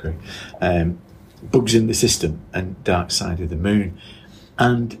that crew. Bugs in the System and Dark Side of the Moon.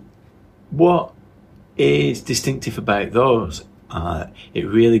 And what is distinctive about those, it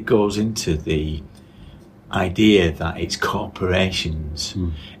really goes into the idea that it's corporations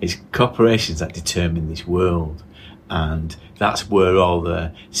that determine this world, and that's where all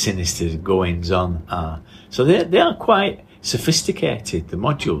the sinister goings on are. So they are quite sophisticated. The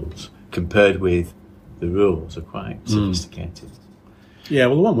modules, compared with the rules, are quite sophisticated. Yeah,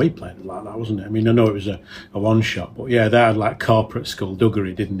 well, the one we played was like that, wasn't it? I mean, I know it was a one-shot, but yeah, they had like corporate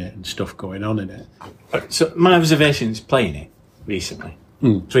skullduggery, didn't it, and stuff going on in it. So my observations playing it recently,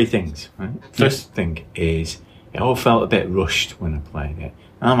 3 things. Right? First thing is, it all felt a bit rushed when I played it.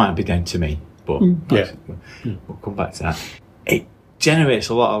 That might be down to me, but we'll come back to that. It generates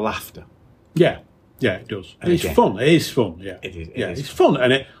a lot of laughter. Yeah, it does. It's fun. It is fun. Yeah, it is. It's fun,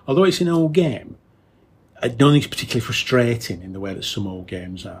 and although it's an old game, I don't think it's particularly frustrating in the way that some old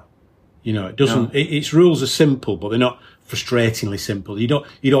games are. You know, it doesn't. No. Its rules are simple, but they're not frustratingly simple. You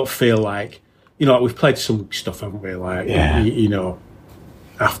don't feel like, you know, like we've played some stuff, haven't we? Like you know,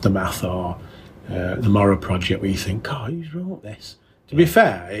 Aftermath or the Morrow Project, where you think, oh, who's wrote this? To be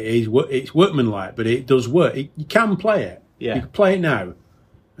fair, it's workmanlike, but it does work. You can play it. Yeah. You can play it now,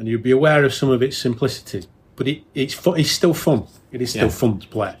 and you'll be aware of some of its simplicity. But it's still fun. It is still fun to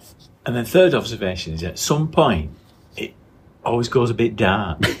play. And then third observation is, at some point, it always goes a bit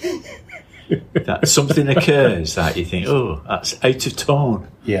dark. That something occurs that you think, oh, that's out of tone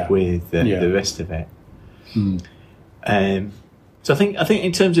with the rest of it. So I think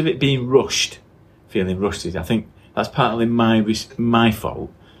in terms of it being rushed, feeling rushed, I think that's partly my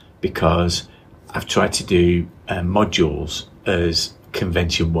fault, because I've tried to do modules as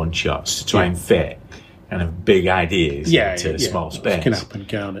convention one-shots to try and fit kind of big ideas into a small space. It can happen,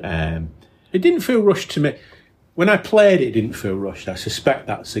 can't it? It didn't feel rushed to me. When I played it didn't feel rushed. I suspect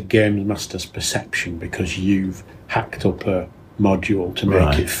that's a game master's perception, because you've hacked up a module to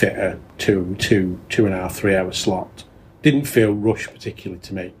make it fit a 2.5, 3 hour slot. Didn't feel rushed particularly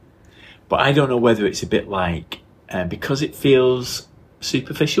to me. But I don't know whether it's a bit like, because it feels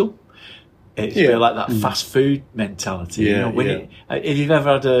superficial, it's a bit like that fast food mentality. Yeah, you know, if you've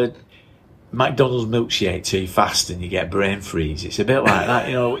ever had a McDonald's milkshake too fast and you get brain freeze, it's a bit like that.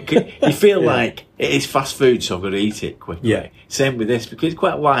 You know, you feel like it is fast food, so I've got to eat it quickly. Yeah. Same with this, because it's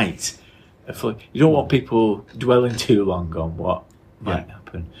quite light. You don't want people dwelling too long on what might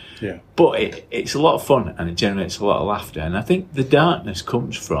happen. Yeah. But it's a lot of fun, and it generates a lot of laughter. And I think the darkness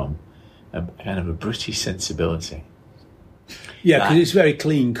comes from a kind of a British sensibility. Yeah, because it's very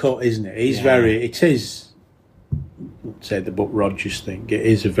clean cut, isn't it? It is, let's say the Buck Rogers thing, it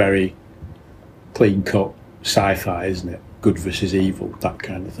is a very clean cut sci-fi, isn't it? Good versus evil, that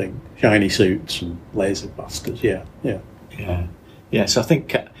kind of thing. Shiny suits and laser blasters, yeah. So I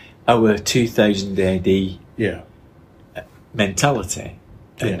think our 2000 AD mentality,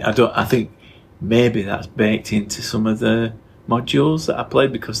 and I think maybe that's baked into some of the modules that I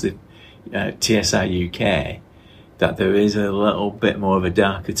played, because the TSI UK, that there is a little bit more of a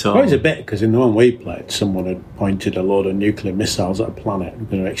darker tone. Well, it's a bit, because in the one we played, someone had pointed a load of nuclear missiles at a planet and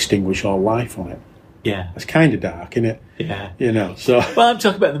going to extinguish all life on it. Yeah. It's kind of dark, isn't it? Yeah. You know, so... Well, I'm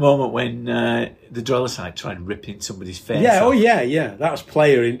talking about the moment when the Drellicite tried to rip in somebody's face. Yeah, off. That's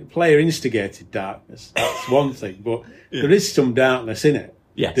player instigated darkness. That's one thing, but there is some darkness in it.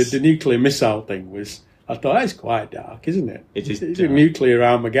 Yes. The nuclear missile thing was... I thought, that's quite dark, isn't it? It is It's a nuclear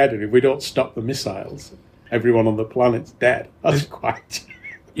Armageddon. If we don't stop the missiles, everyone on the planet's dead. That's quite...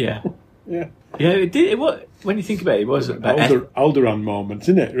 Yeah. Yeah. Yeah, it did. When you think about it, it was about Alderaan moment,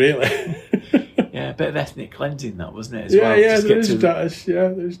 isn't it? Really? Yeah, a bit of ethnic cleansing, that wasn't it? As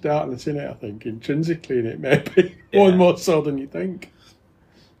there's darkness in it. I think intrinsically in it, maybe more so than you think.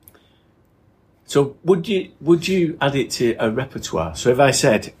 So, would you add it to a repertoire? So, if I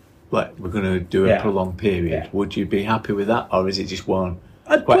said, like, we're going to do a prolonged period, would you be happy with that, or is it just one?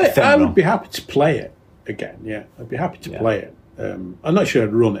 I would be happy to play it again. Yeah, I'd be happy to play it. I'm not sure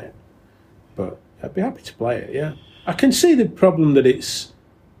I'd run it, but I'd be happy to play it, yeah. I can see the problem that it's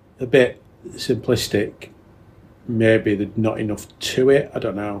a bit simplistic. Maybe there's not enough to it, I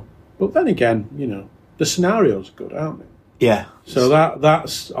don't know. But then again, you know, the scenarios are good, aren't they? Yeah. So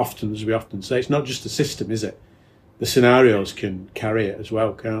that's often, as we often say, it's not just the system, is it? The scenarios can carry it as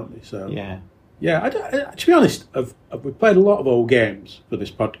well, can't they? So yeah. To be honest, we've played a lot of old games for this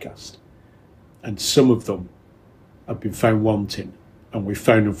podcast, and some of them have been found wanting, and we've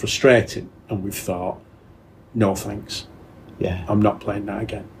found them frustrating, and we've thought, no thanks. Yeah, I'm not playing that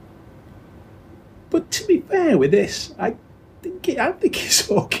again. But to be fair with this, I think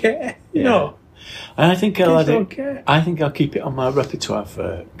it's okay. You know, and I think I'll it's okay. I think I'll keep it on my repertoire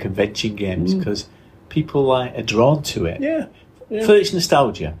for convention games because people are drawn to it. Yeah. For its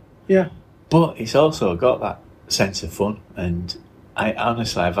nostalgia. Yeah. But it's also got that sense of fun, and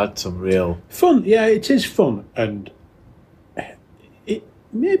I've had some real fun. Yeah, it is fun, and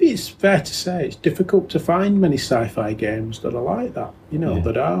maybe it's fair to say it's difficult to find many sci-fi games that are like that.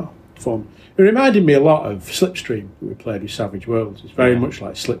 That are fun. It reminded me a lot of Slipstream that we played with Savage Worlds. It's very much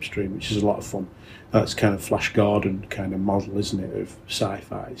like Slipstream, which is a lot of fun. That's kind of Flash Gordon kind of model, isn't it, of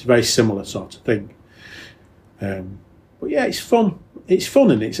sci-fi? It's a very similar sort of thing. But yeah, it's fun. It's fun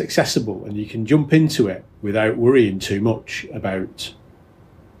and it's accessible, and you can jump into it without worrying too much about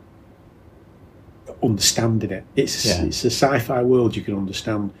understanding it. It's a sci-fi world you can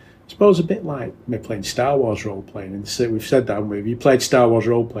understand. I suppose a bit like me playing Star Wars role-playing. And we've said that, haven't we? If you played Star Wars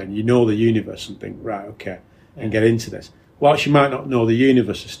role-playing, you know the universe and think, right, okay, and get into this. Whilst you might not know the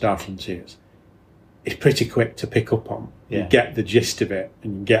universe of Star Frontiers, it's pretty quick to pick up on. You get the gist of it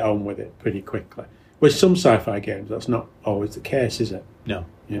and you get on with it pretty quickly. With some sci-fi games, that's not always the case, is it? No.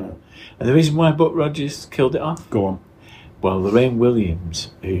 And the reason why Buck Rogers killed it off? Go on. Well, Lorraine Williams,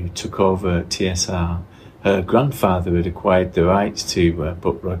 who took over TSR, her grandfather had acquired the rights to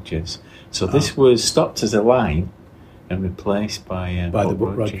Buck Rogers. So this was stopped as a line and replaced by the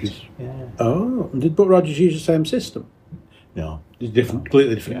Buck Rogers. Yeah. Oh, and did Buck Rogers use the same system? No. It's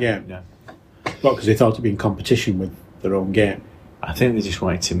completely different game? No. Well, because they thought it'd be in competition with their own game. I think they just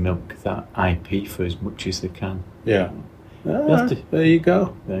wanted to milk that IP for as much as they can. Yeah. There you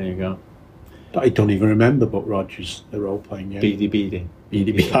go. There you go. I don't even remember Buck Rogers, the role-playing game. Beady.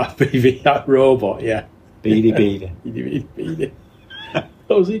 That robot, yeah. Beady. Beady.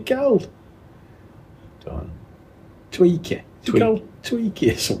 What was he called? Don't. Tweaky.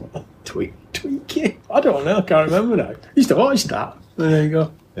 Tweaky or something. Tweaky. I don't know, I can't remember now. I used to watch that. There you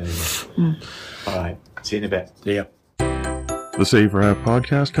go. All right. See you in a bit. See ya. The Save for Half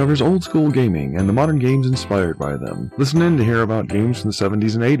podcast covers old school gaming and the modern games inspired by them. Listen in to hear about games from the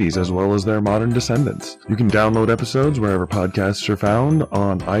 70s and 80s as well as their modern descendants. You can download episodes wherever podcasts are found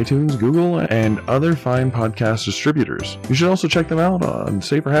on iTunes, Google, and other fine podcast distributors. You should also check them out on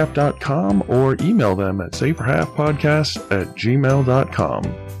saveforhalf.com or email them at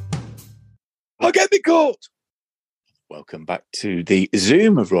saveforhalfpodcast@gmail.com. I'll get me caught! Welcome back to the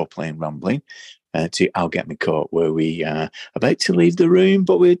Zoom of Role Playing Rambling. To I'll Get Me Caught, where we are about to leave the room,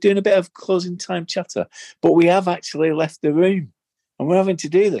 but we're doing a bit of closing time chatter. But we have actually left the room, and we're having to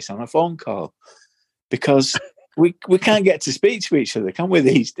do this on a phone call because we can't get to speak to each other, can we,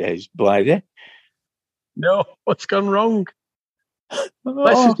 these days, Blythe? No, what's gone wrong?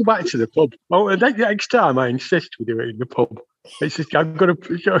 Let's just go back to the pub. Oh, next time I insist we do it in the pub. It's just, I've got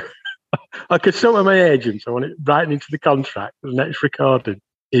to... I consult with my agent, so I want it writing into the contract. The next recording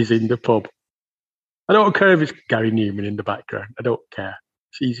is in the pub. I don't care if it's Gary Newman in the background. I don't care.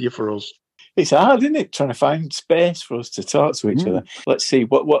 It's easier for us. It's hard, isn't it, trying to find space for us to talk to each other. Let's see,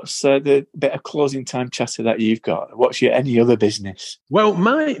 what's the bit of closing time chatter that you've got? What's your any other business? Well,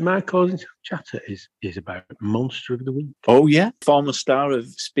 my closing time chatter is about Monster of the Week. Oh, yeah. Former star of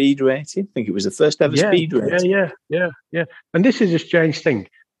Speed Rating. I think it was the first ever Speed Rating. Yeah. And this is a strange thing.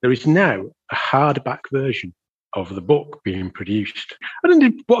 There is now a hardback version of the book being produced. I don't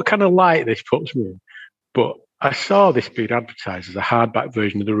know what kind of light this puts me in, but I saw this being advertised as a hardback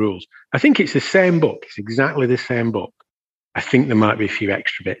version of the rules. I think it's the same book. It's exactly the same book. I think there might be a few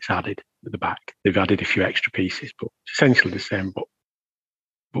extra bits added at the back. They've added a few extra pieces, but it's essentially the same book.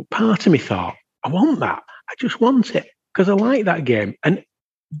 But part of me thought, I want that. I just want it because I like that game. And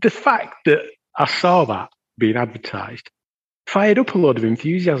the fact that I saw that being advertised fired up a lot of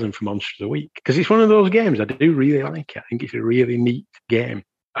enthusiasm for Monster of the Week because it's one of those games I do really like. I think it's a really neat game.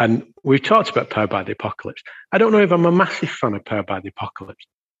 And we've talked about Powered by the Apocalypse. I don't know if I'm a massive fan of Powered by the Apocalypse,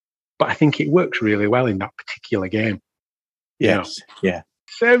 but I think it works really well in that particular game. Yes, yeah.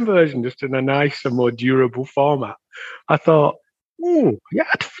 Same version, just in a nicer, more durable format. I thought, Monster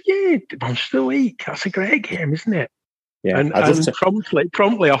of the Week. That's a great game, isn't it? Yeah, and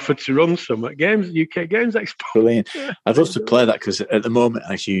promptly offered to run some at UK Games Expo. Brilliant. I'd love to play that because at the moment,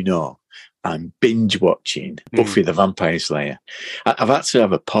 as you know, I'm binge watching Buffy the Vampire Slayer. I've had to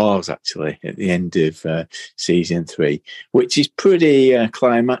have a pause actually at the end of season 3, which is pretty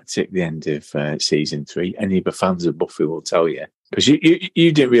climactic. The end of season 3. Any of the fans of Buffy will tell you because you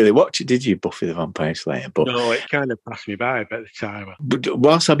didn't really watch it, did you, Buffy the Vampire Slayer? But no, it kind of passed me by about the time. But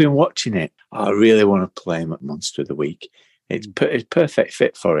whilst I've been watching it, I really want to play Monster of the Week. It's perfect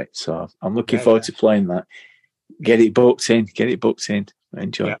fit for it, so I'm looking forward to playing that. Get it booked in. I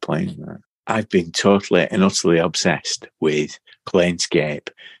enjoy playing that. I've been totally and utterly obsessed with Planescape.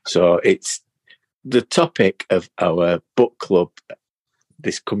 So it's the topic of our book club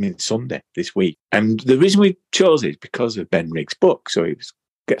this coming Sunday, this week. And the reason we chose it is because of Ben Rigg's book. So it was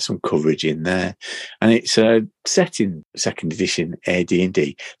get some coverage in there. And it's set in second edition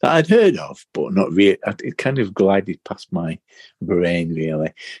AD&D that I'd heard of, but not really. It kind of glided past my brain,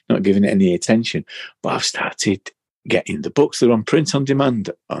 really, not giving it any attention. But I've started getting the books that are on print on demand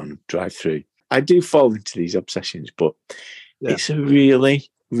on drive-through. I do fall into these obsessions, but it's a really,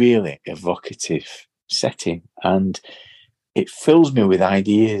 really evocative setting, and it fills me with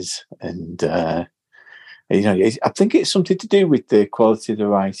ideas. And I think it's something to do with the quality of the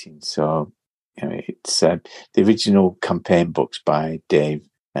writing. So it's the original campaign books by Dave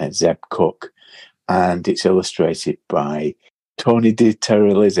Zeb Cook, and it's illustrated by Tony Di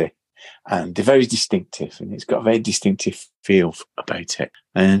Terralizzi. And they're very distinctive, and it's got a very distinctive feel about it.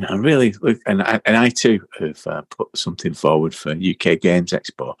 And I really look, and I too have put something forward for UK Games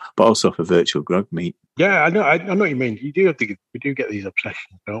Expo, but also for Virtual Grog Meet. Yeah, I know what you mean. We do get these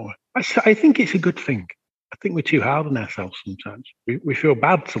obsessions, don't we? I think it's a good thing. I think we're too hard on ourselves sometimes. We feel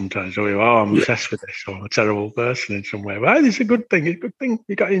bad sometimes. We go, I'm obsessed with this, or I'm a terrible person in some way. But it's a good thing. It's a good thing.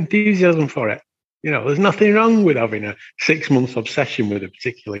 You got enthusiasm for it. There's nothing wrong with having a 6-month obsession with a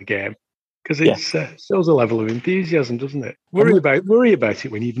particular game, because it shows a level of enthusiasm, doesn't it? Worry about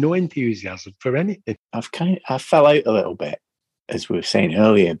it when you've no enthusiasm for anything. I fell out a little bit, as we were saying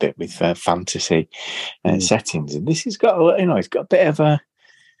earlier, a bit with fantasy settings, and this has got it's got a bit of a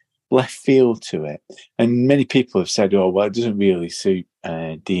left field to it. And many people have said, "Oh, well, it doesn't really suit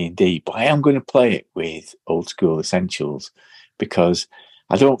D&D," but I am going to play it with Old School Essentials because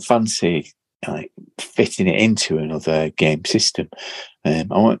I don't fancy fitting it into another game system.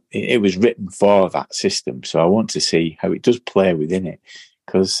 It was written for that system, so I want to see how it does play within it,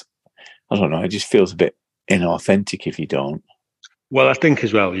 because I don't know, it just feels a bit inauthentic if you don't. Well, I think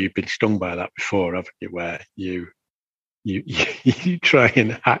as well you've been stung by that before, haven't you? Where you try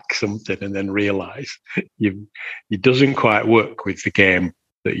and hack something and then realise it doesn't quite work with the game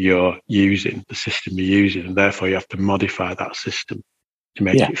that you're using, the system you're using, and therefore you have to modify that system to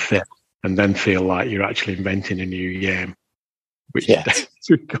make it fit, and then feel like you're actually inventing a new game, which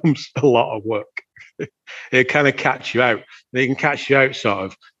becomes a lot of work. It kind of catch you out. They can catch you out sort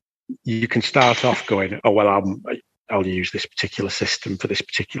of. You can start off going, oh, well, I'll use this particular system for this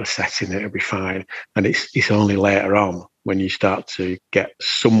particular setting, it'll be fine. And it's only later on when you start to get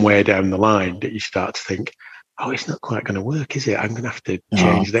somewhere down the line that you start to think, oh, it's not quite going to work, is it? I'm going to have to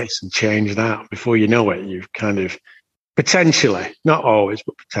change this and change that. Before you know it, you've kind of potentially, not always,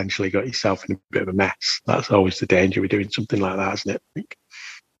 but potentially got yourself in a bit of a mess. That's always the danger with doing something like that, isn't it? I think.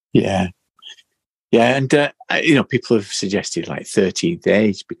 Yeah. Yeah, and, people have suggested 13th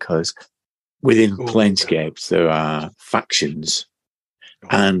Age, because within Planescapes there are factions,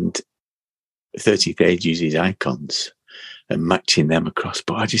 and 13th Age uses icons and matching them across.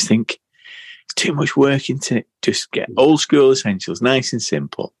 But I just think it's too much work into it. Just get Old School Essentials, nice and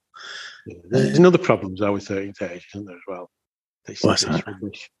simple. Yeah, there's another problem with 13th Age, isn't there, as well? What's that?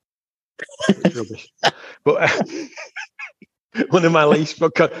 Rubbish. It's rubbish. But one of my least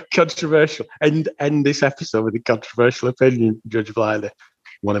controversial, end this episode with a controversial opinion, Judge Blythe.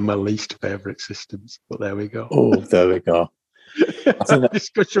 One of my least favourite systems, but there we go. Oh, there we go.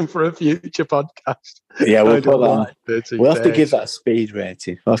 Discussion for a future podcast. Yeah, we'll put that. We'll have to give that a speed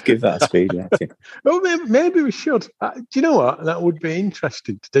rating. Well, maybe we should. Do you know what? That would be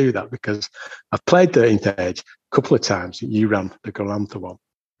interesting to do that, because I've played 13th Age a couple of times. You ran the Galantha one,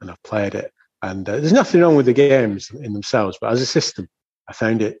 and I've played it. And there's nothing wrong with the games in themselves, but as a system, I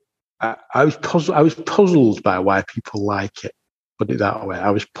found it. I was puzzled by why people like it. Put it that way.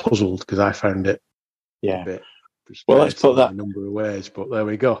 I was puzzled because I found it a bit. Well, let's put that in a number of ways, but there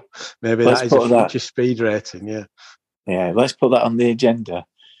we go. Maybe that is a future speed rating. Yeah, let's put that on the agenda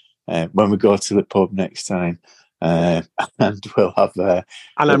when we go to the pub next time, and we'll have. And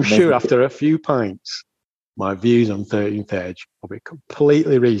I'm sure after a few pints, my views on 13th Age will be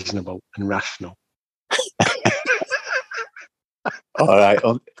completely reasonable and rational. All right.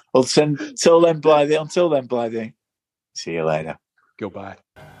 Until then, Blythe. See you later. Goodbye.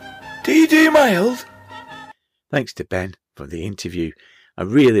 D.D. Mild. Thanks to Ben for the interview. I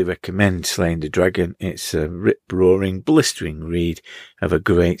really recommend Slaying the Dragon. It's a rip-roaring, blistering read of a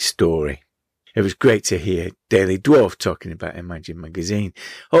great story. It was great to hear Daily Dwarf talking about Imagine Magazine.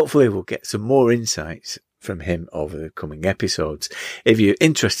 Hopefully we'll get some more insights from him over the coming episodes. If you're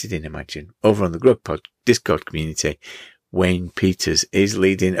interested in Imagine, over on the GrogPod Discord community, Wayne Peters is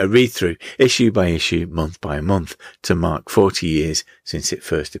leading a read-through, issue by issue, month by month, to mark 40 years since it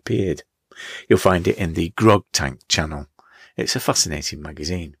first appeared. You'll find it in the Grog Tank channel. It's a fascinating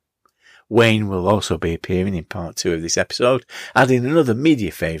magazine. Wayne will also be appearing in part 2 of this episode, adding another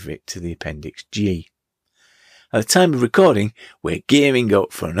media favourite to the Appendix G. At the time of recording, we're gearing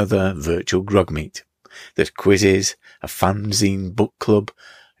up for another virtual grog meet. There's quizzes, a fanzine book club,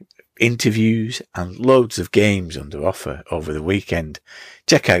 interviews and loads of games under offer over the weekend.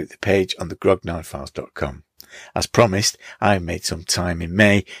 Check out the page on thegrognardfiles.com. As promised, I made some time in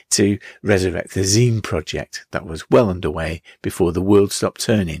May to resurrect the zine project that was well underway before the world stopped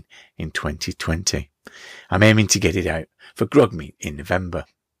turning in 2020. I'm aiming to get it out for Grogmeet in November.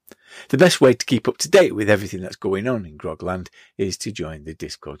 The best way to keep up to date with everything that's going on in Grogland is to join the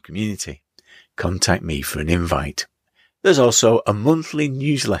Discord community. Contact me for an invite. There's also a monthly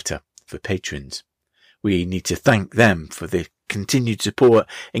newsletter for patrons. We need to thank them for the continued support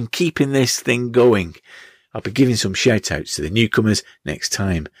in keeping this thing going. I'll be giving some shout outs to the newcomers next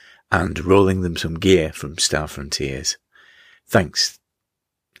time and rolling them some gear from Star Frontiers. Thanks.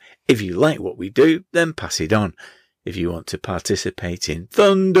 If you like what we do, then pass it on. If you want to participate in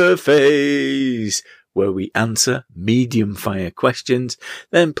Thunderphase, where we answer medium fire questions,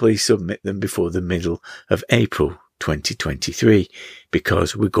 then please submit them before the middle of April 2023,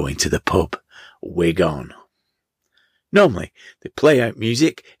 because we're going to the pub. Wig on. Normally, the play out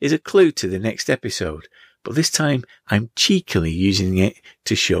music is a clue to the next episode, but this time I'm cheekily using it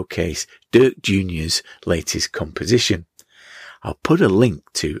to showcase Dirk Jr.'s latest composition. I'll put a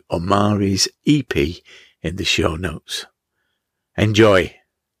link to Omari's EP in the show notes. Enjoy.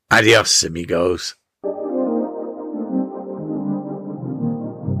 Adios, amigos.